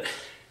little bit.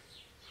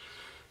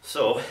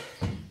 So,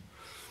 I'm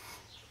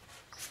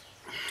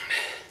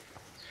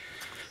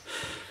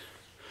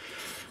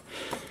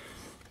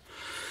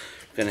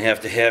going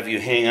to have you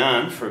hang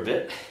on for a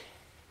bit,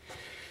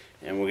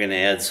 and we're going to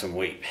add some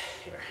weight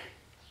here.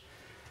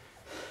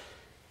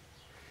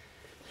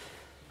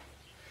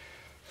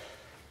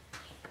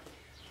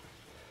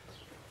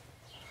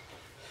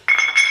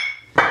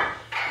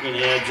 I'm going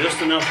to add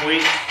just enough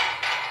weight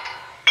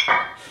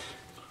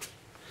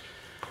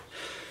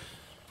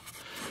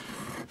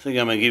I think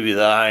I'm going to give you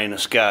the eye in the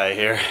sky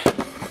here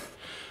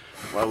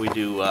while we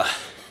do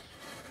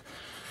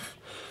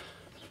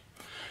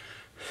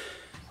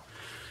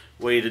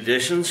weight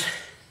additions.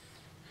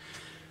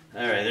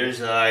 Alright, there's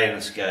the eye in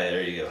the sky.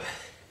 There you go.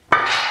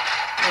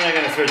 I'm not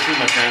going to throw too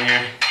much on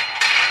here.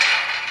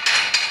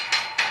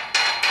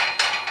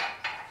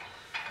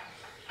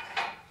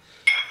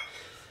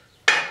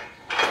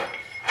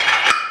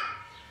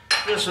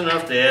 Just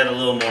enough to add a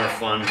little more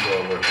fun to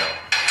our workout.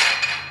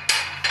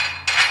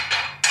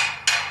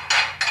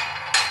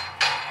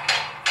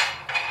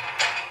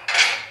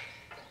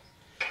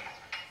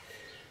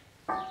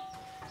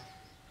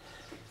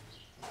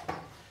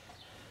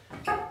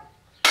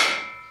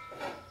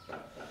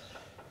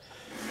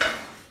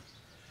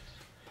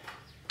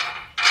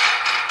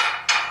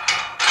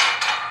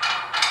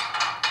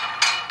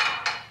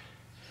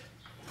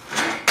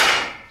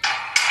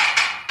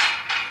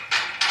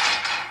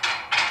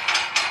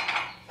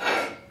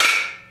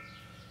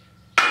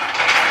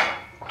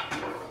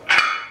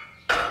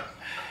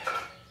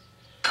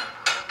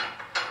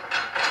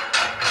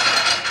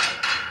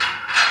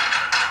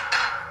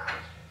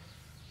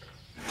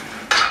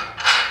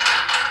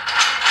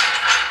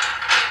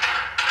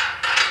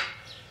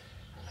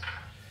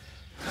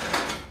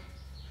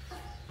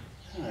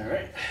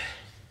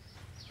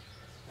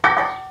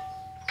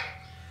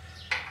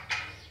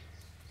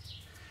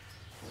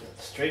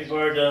 Straight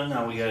bar done.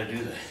 Now we got to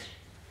do the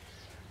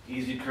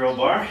easy curl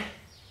bar.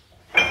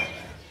 I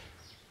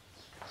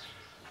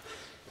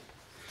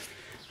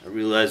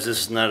realize this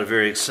is not a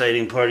very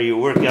exciting part of your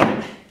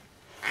workout,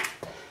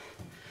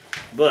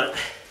 but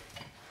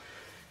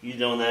you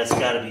know that's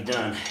got to be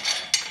done.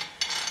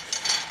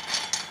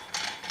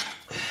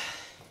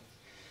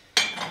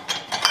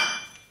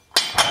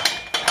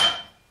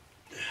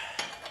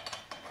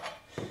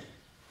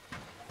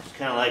 It's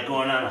kind of like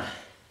going on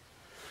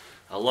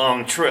a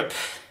long trip.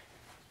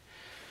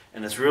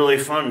 And it's really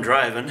fun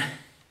driving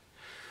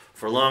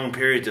for long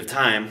periods of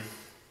time,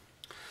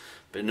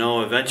 but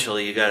no,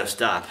 eventually you gotta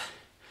stop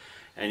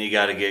and you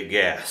gotta get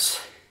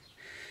gas.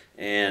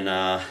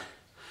 And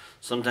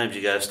sometimes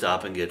you gotta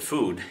stop and get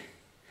food.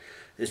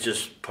 It's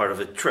just part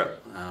of a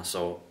trip.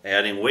 So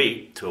adding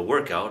weight to a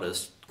workout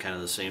is kind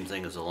of the same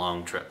thing as a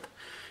long trip.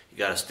 You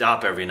gotta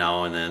stop every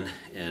now and then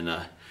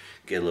and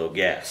get a little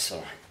gas.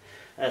 So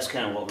that's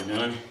kind of what we're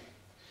doing.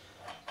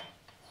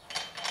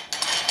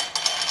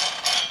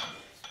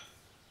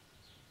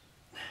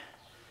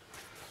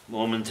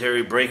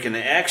 Momentary break in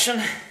the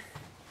action.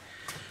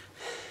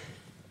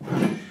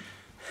 And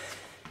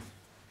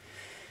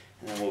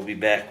then we'll be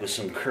back with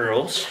some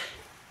curls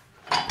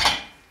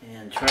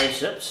and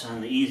triceps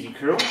on the easy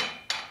curl.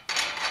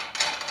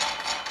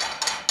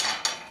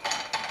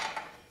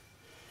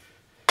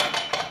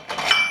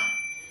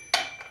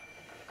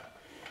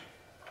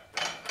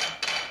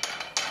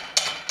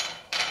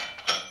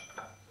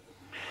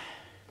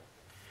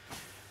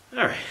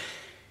 All right.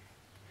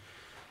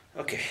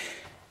 Okay.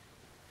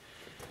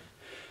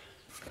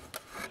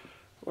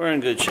 We're in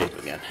good shape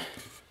again.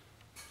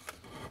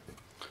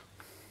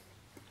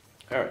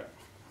 All right.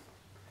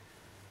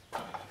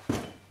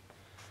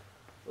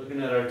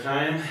 Looking at our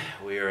time,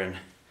 we are in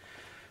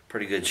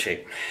pretty good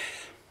shape.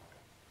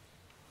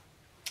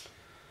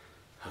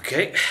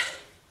 Okay.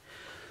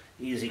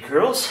 Easy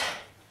curls.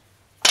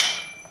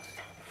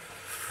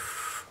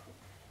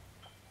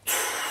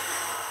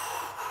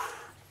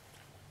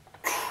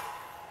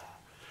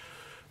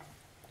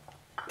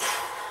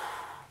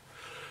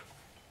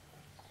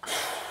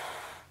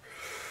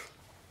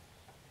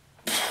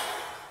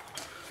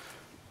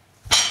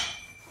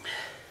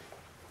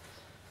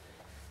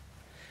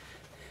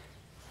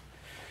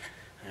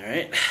 All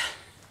right,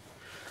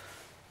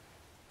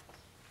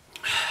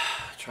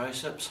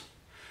 triceps.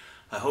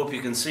 I hope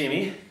you can see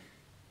me.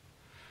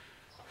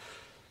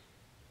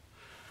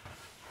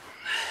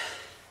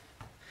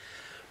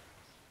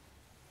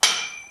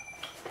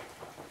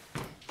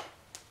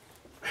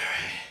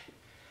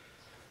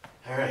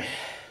 All right,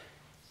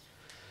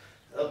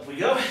 up we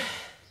go.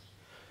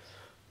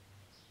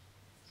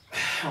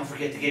 Don't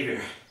forget to give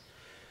your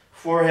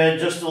forehead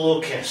just a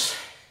little kiss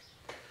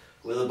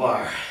with a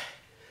bar.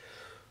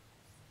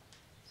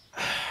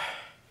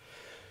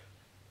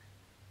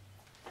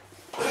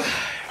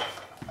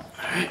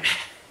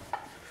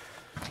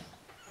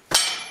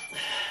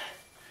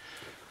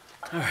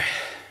 All right.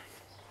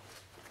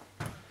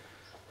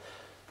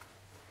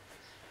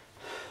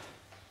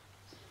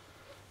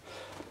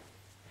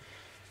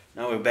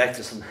 Now we're back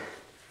to some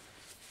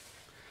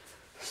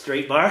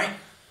straight bar.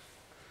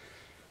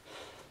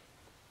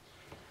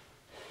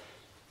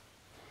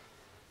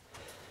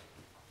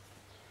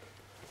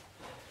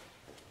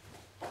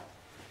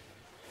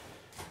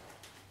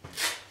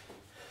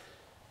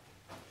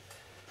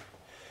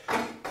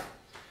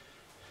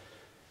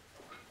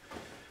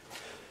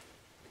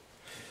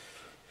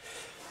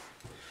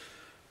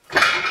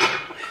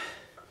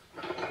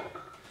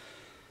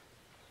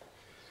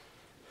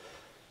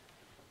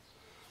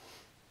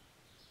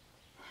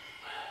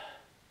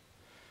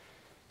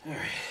 All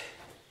right.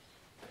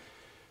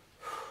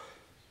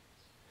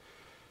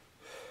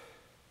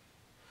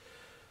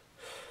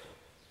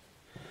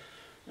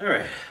 All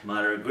right,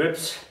 moderate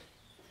grips.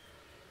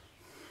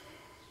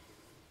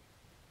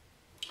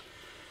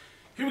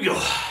 Here we go.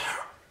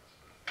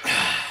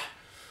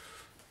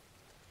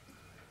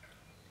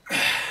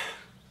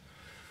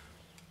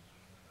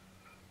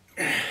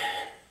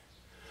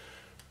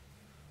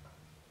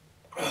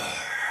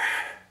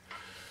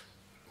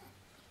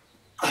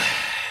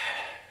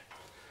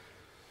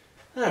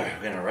 All right,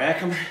 we're gonna rack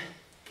them.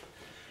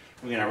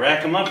 We're gonna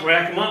rack them up,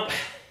 rack them up.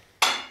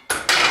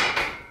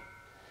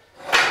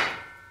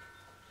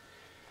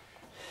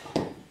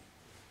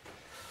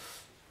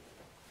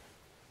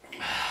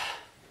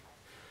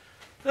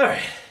 All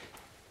right.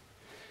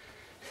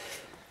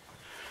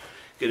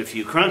 Get a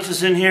few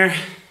crunches in here.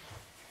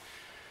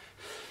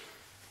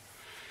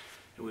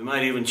 And we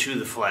might even chew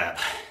the flap.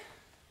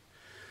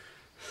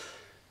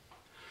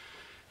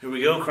 Here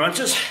we go,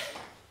 crunches.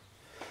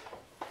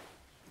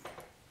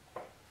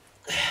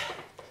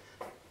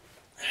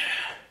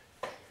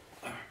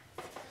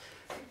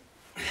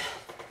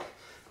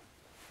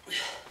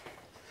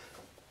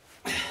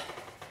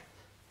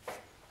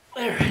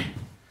 All right.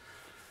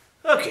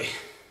 Okay.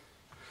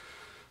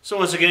 So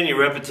once again, your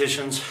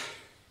repetitions,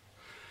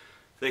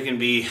 they can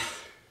be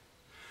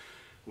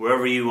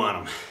wherever you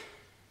want them.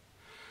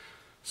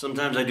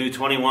 Sometimes I do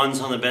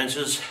 21s on the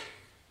benches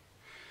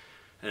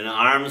and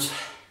arms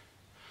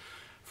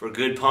for a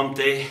good pump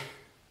day.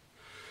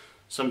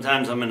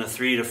 Sometimes I'm in a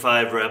 3 to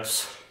 5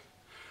 reps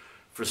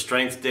for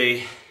strength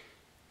day.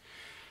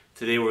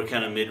 Today we're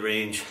kind of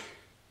mid-range,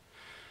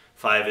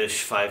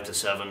 5-ish, 5 to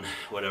 7,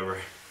 whatever.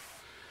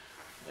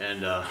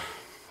 And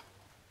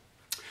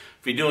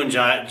if you're doing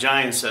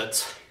giant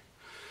sets,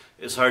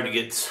 it's hard to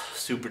get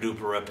super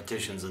duper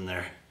repetitions in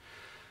there.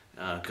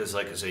 Because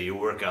like I say, your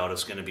workout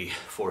is going to be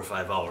 4 or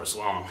 5 hours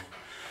long.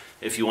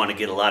 If you want to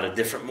get a lot of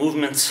different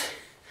movements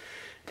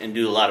and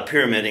do a lot of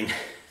pyramiding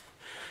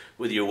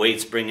with your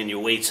weights, bringing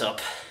your weights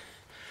up,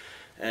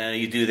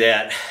 you do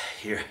that,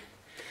 you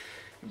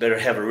better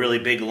have a really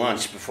big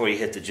lunch before you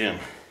hit the gym.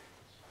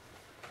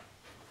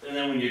 And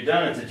then when you're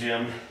done at the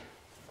gym,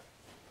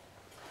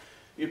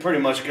 you're pretty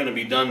much going to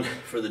be done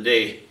for the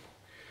day.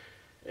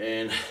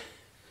 And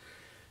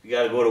you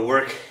got to go to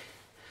work.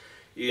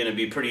 You're going to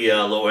be pretty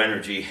low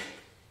energy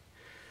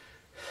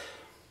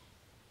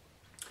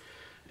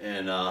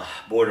and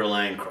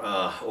borderline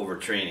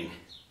overtraining.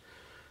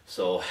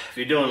 So if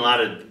you're doing a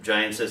lot of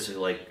giant sets,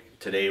 like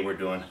today we're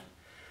doing,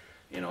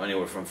 you know,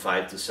 anywhere from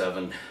 5 to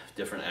 7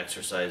 different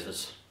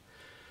exercises,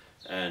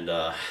 and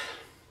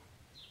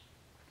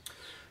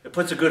it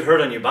puts a good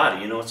hurt on your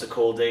body. You know, it's a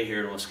cold day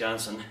here in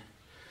Wisconsin.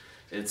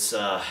 It's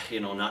you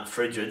know, not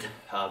frigid.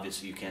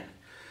 Obviously you can't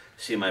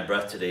see my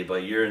breath today,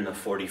 but you're in the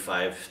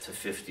 45 to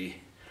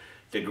 50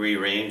 degree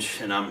range,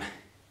 and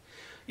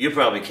you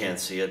probably can't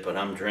see it, but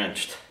I'm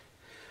drenched.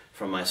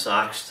 From my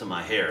socks to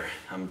my hair,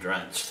 I'm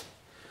drenched.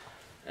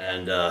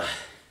 And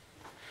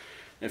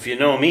if you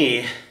know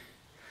me,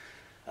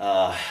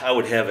 I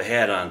would have a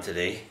hat on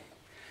today,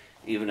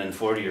 even in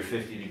 40 or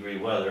 50 degree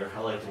weather. I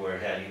like to wear a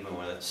hat even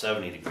when it's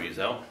 70 degrees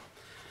out.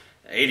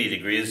 80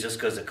 degrees, just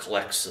because it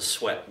collects the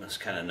sweat and it's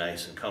kind of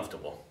nice and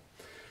comfortable.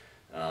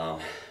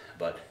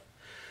 But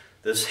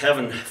this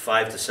having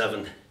 5 to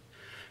 7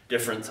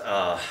 different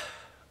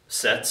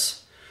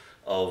sets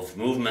of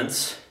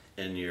movements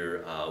in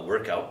your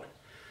workout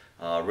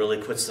really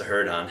puts the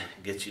hurt on,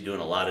 gets you doing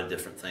a lot of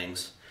different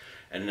things.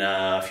 And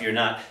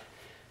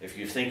if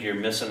you think you're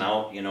missing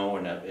out, you know,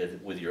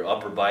 with your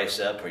upper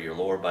bicep or your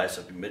lower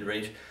bicep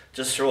mid-range,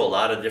 just throw a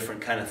lot of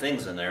different kind of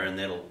things in there, and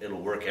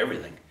it'll work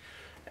everything.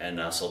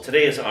 And so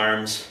today is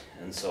arms,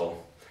 and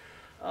so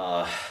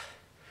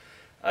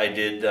I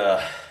did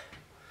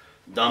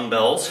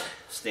dumbbells,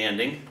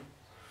 standing,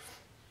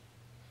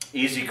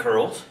 easy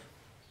curls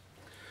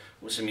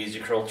with some easy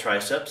curl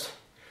triceps,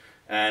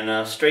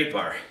 and straight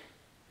bar.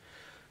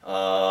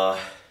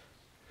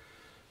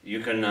 You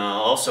can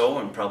also,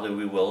 and probably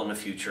we will in the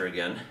future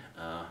again,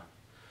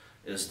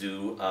 is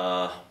do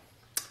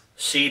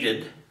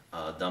seated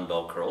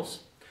dumbbell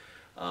curls.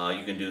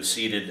 You can do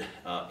seated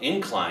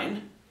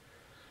incline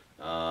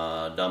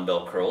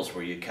dumbbell curls,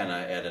 where you kind of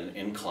add an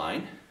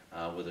incline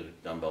with the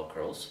dumbbell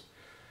curls.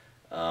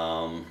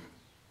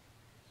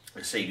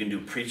 Say you can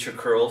do preacher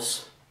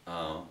curls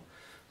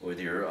with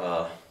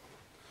your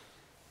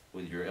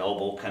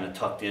elbow kind of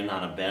tucked in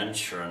on a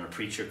bench or on a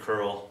preacher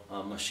curl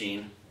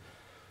machine.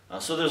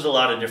 So there's a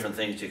lot of different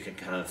things you can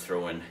kind of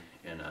throw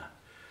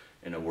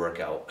in a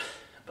workout.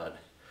 But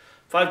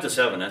 5 to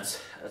 7. That's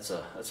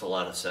a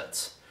lot of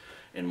sets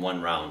in one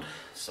round.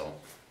 So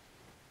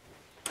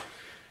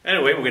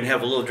anyway, we're gonna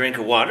have a little drink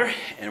of water,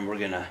 and we're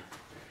gonna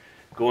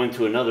go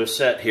into another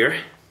set here.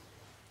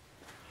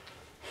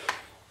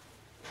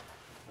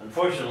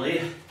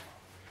 Unfortunately,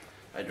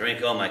 I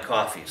drank all my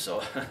coffee,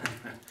 so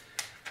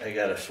I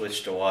gotta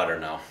switch to water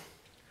now.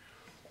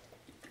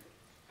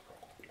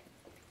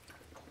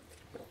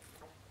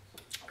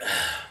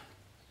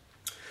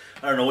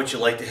 I don't know what you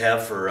like to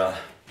have for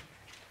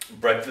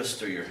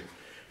breakfast or your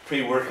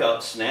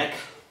pre-workout snack.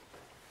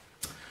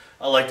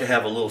 I like to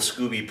have a little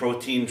Scooby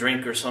protein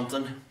drink or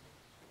something.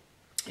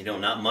 You know,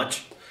 not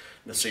much,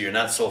 so you're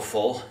not so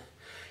full.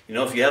 You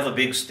know, if you have a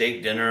big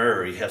steak dinner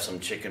or you have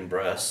some chicken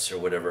breasts or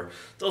whatever,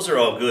 those are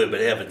all good, but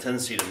they have a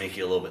tendency to make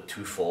you a little bit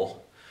too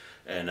full.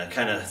 And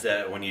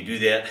when you do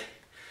that,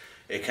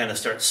 it kind of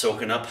starts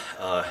soaking up.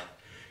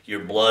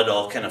 Your blood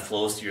all kind of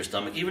flows to your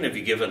stomach. Even if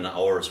you give it an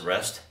hour's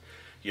rest,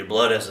 your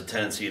blood has a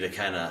tendency to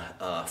kind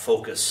of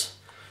focus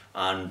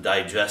on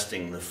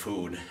digesting the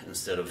food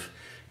instead of,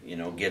 you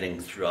know, getting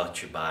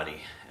throughout your body.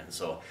 And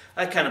so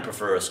I kind of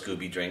prefer a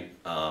Scooby drink.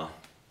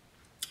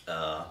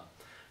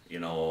 You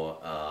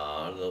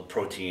know, the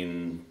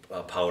protein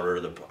powder,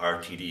 the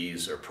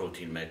RTDs or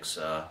protein mix.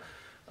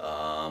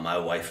 My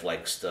wife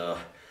likes the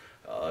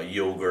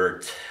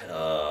yogurt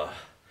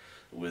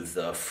with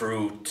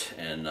fruit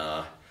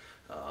and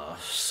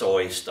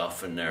soy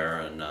stuff in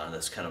there, and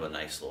that's kind of a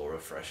nice little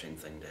refreshing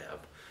thing to have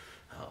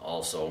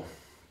also.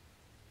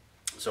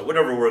 So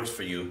whatever works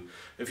for you.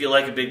 If you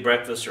like a big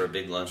breakfast or a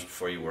big lunch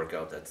before you work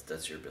out,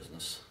 that's your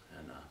business.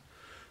 And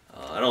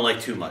I don't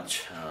like too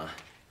much.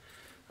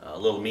 A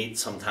little meat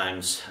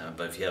sometimes,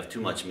 but if you have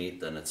too much meat,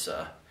 then it's,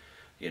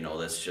 you know,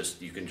 that's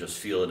just, you can just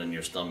feel it in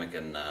your stomach,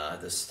 and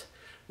that's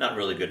not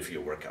really good for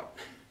your workout.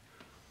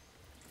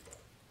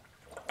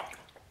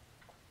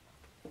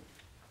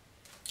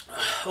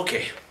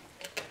 Okay,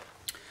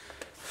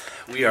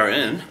 we are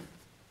in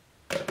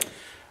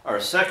our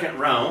second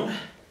round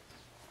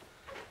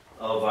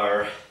of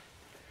our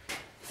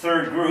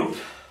third group.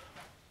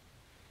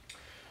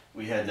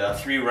 We had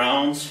 3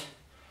 rounds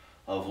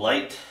of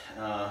light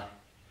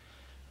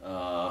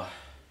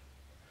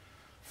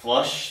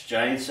flush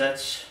giant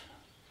sets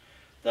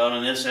down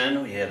on this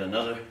end. We had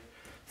another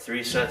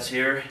 3 sets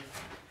here.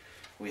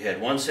 We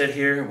had 1 set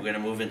here. We're going to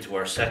move into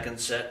our second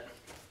set.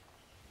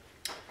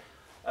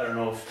 I don't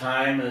know if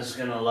time is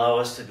going to allow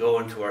us to go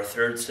into our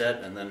third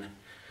set and then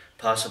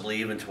possibly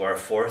even to our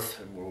fourth,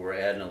 where we're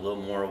adding a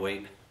little more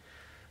weight.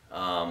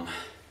 But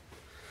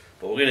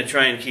we're going to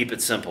try and keep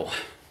it simple.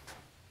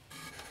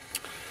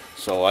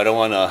 So I don't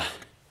want to,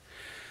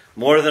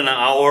 more than an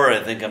hour,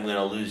 I think I'm going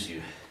to lose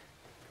you.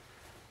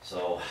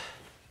 So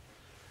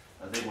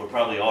I think we're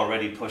probably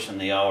already pushing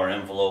the hour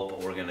envelope,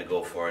 but we're going to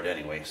go for it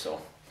anyway.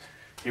 So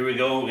here we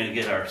go. We're going to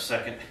get our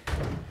second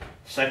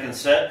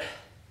set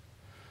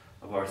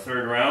of our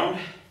third round.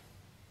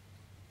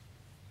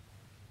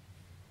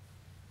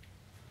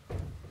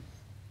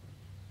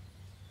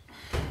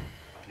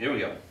 Here we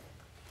go.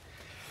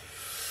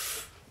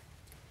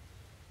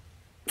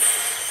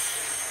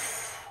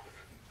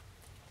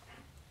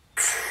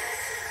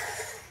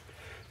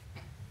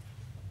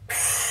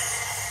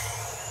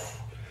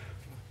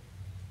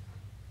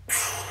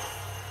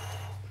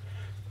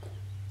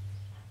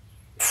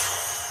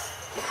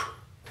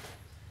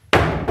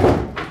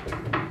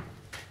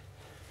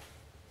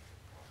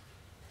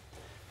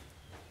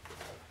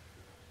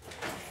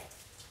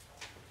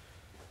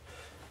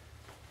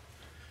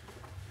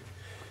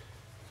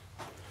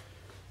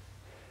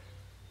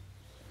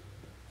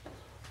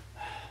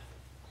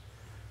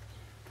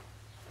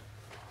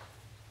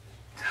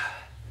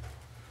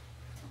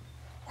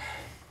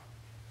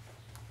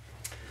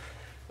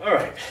 All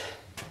right.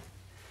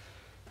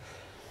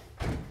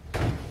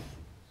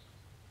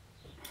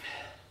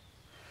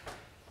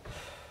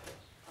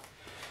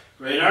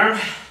 Right arm.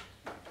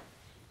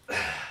 I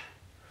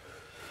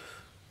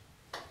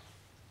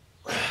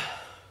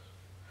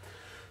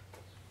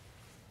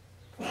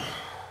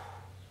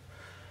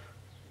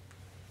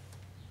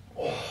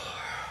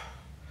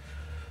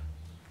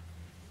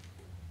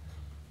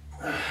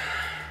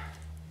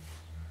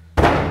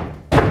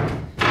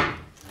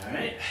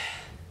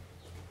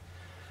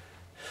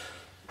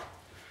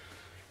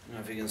don't know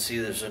if you can see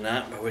this or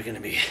not, but we're going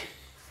to be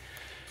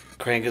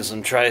cranking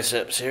some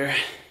triceps here.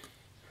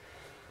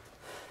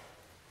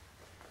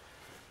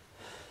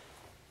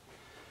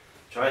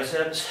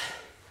 Triceps,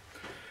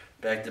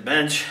 back to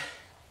bench,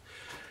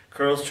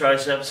 curls,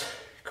 triceps,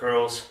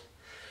 curls,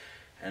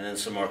 and then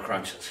some more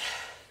crunches.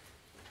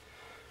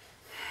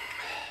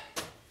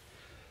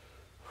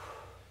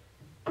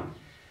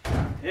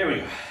 Here we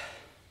go.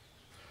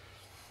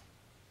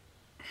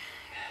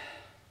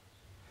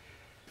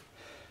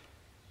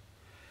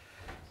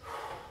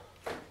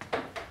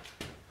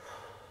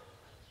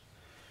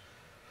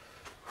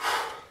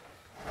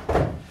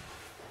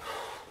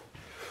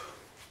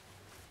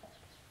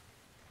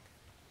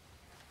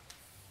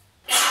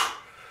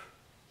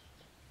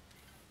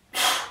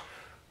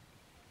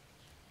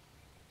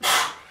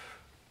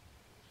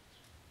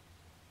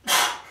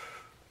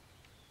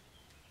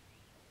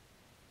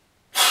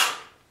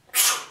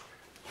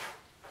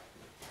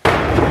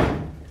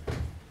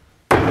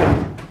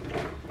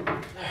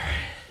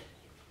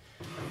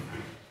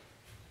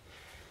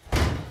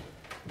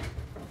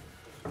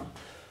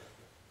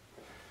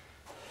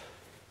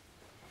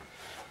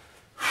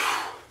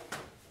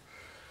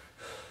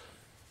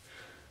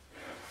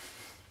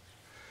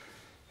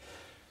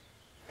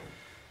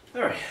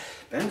 All right,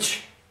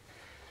 bench.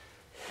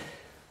 I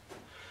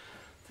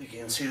think you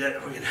can see that.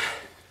 We're gonna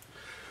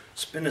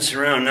spin this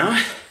around now.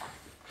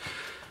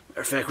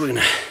 Matter of fact, we're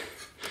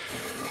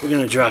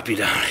gonna drop you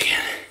down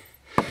again.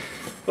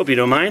 Hope you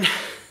don't mind.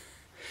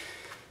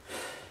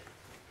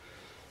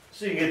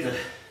 So you get the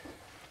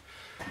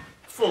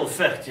full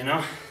effect, you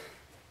know.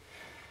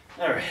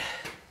 All right,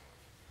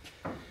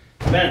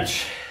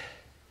 bench.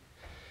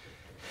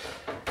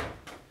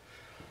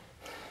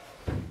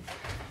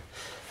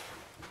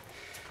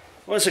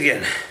 Once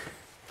again,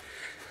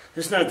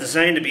 it's not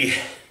designed to be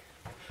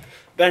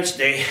bench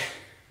day.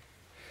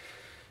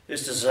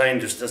 It's designed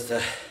just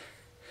to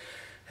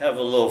have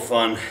a little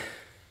fun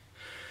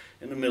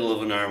in the middle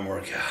of an arm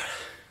workout.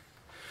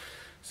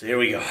 So here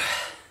we go.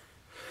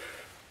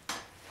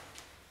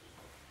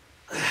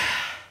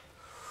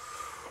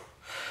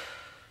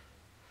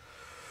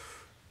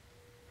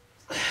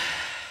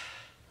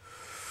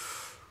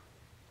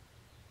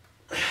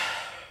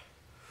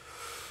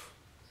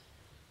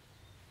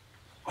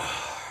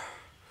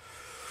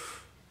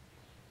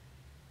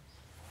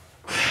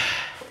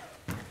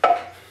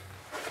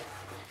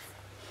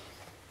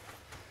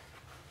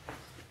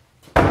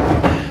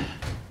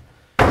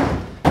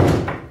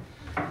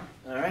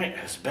 Alright,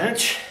 there's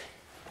bench.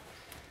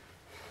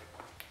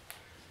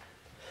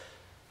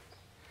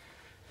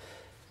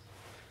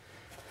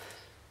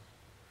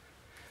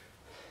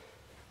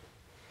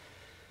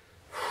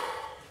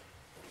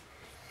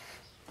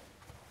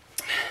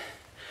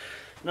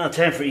 Now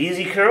time for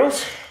easy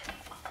curls.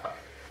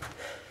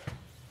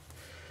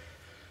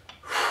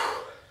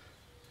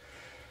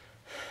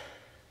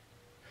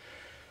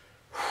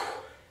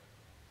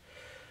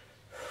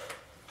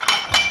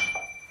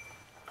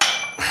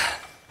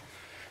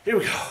 Here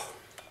we go.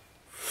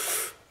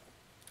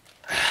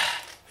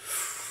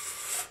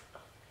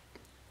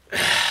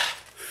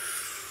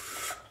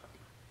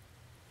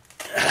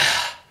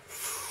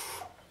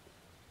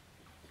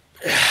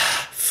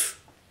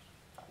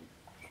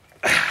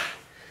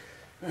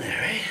 All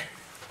right.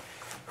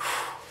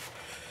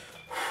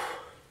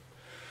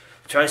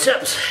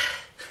 Triceps.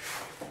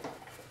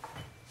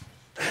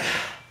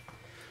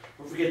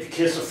 Don't forget to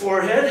kiss the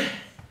forehead.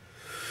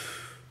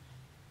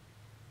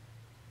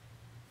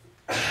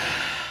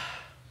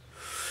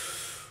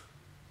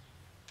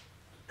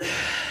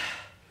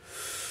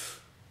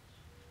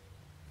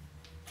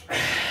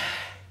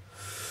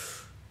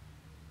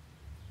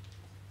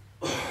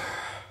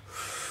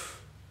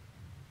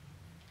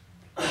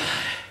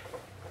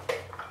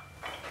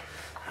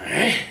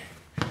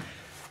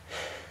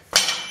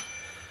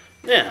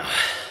 Now,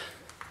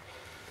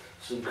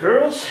 some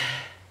curls.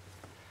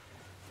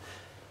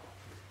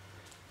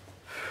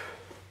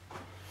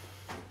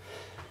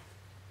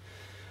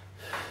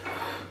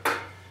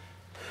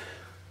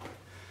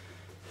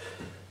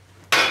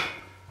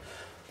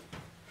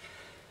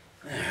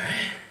 All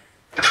right.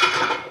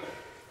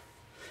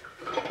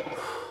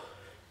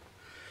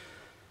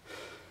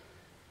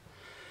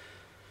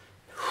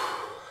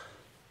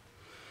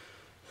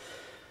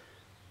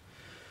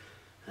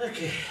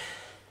 Okay.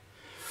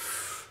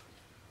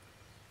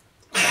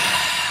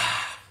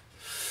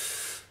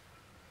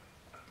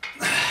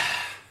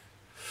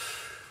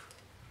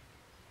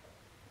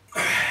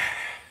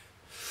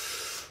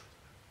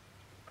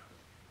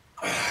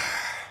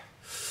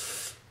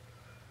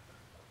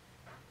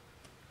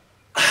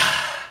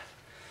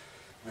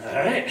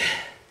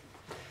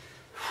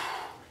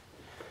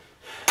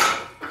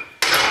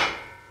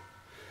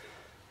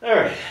 All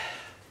right.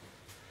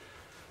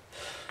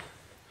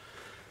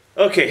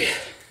 Okay.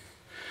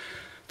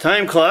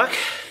 Time clock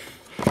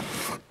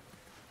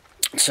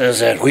says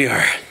that we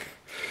are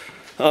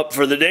up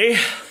for the day.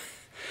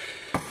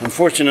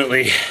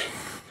 Unfortunately,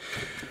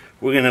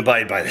 we're going to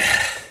abide by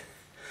that.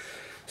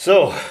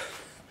 So,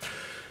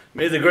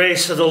 may the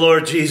grace of the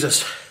Lord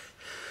Jesus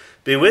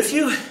be with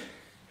you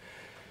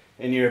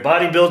in your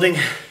bodybuilding,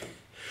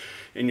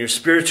 in your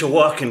spiritual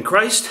walk in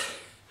Christ.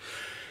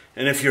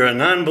 And if you're a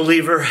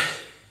non-believer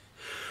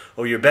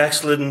or you're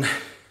backslidden,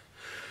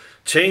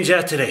 change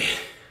that today.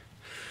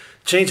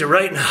 Change it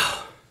right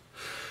now.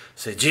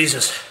 Say,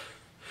 Jesus,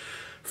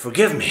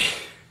 forgive me.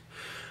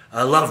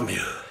 I love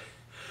you.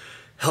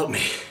 Help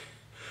me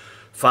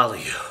follow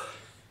you.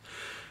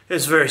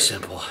 It's very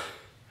simple.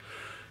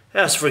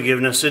 Ask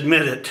forgiveness.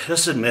 Admit it.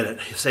 Just admit it.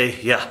 You say,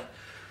 yeah,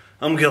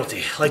 I'm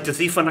guilty. Like the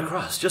thief on the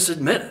cross. Just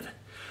admit it.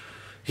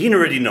 He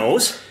already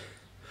knows.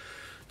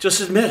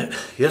 Just admit it.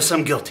 Yes,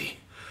 I'm guilty.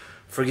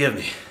 Forgive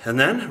me. And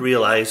then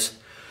realize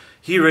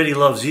he already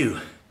loves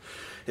you.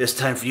 It's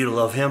time for you to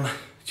love him.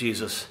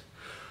 Jesus,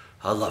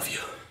 I love you.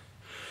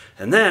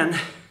 And then,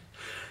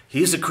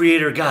 he's the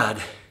creator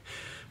God.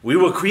 We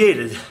were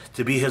created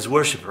to be his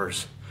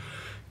worshipers.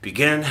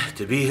 Begin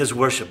to be his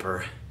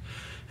worshiper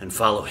and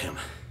follow him.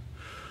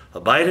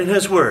 Abide in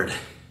his word,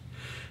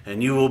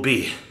 and you will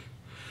be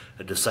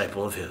a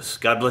disciple of his.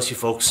 God bless you,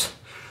 folks.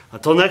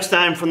 Until next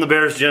time from the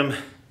Bears Gym,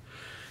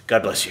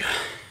 God bless you.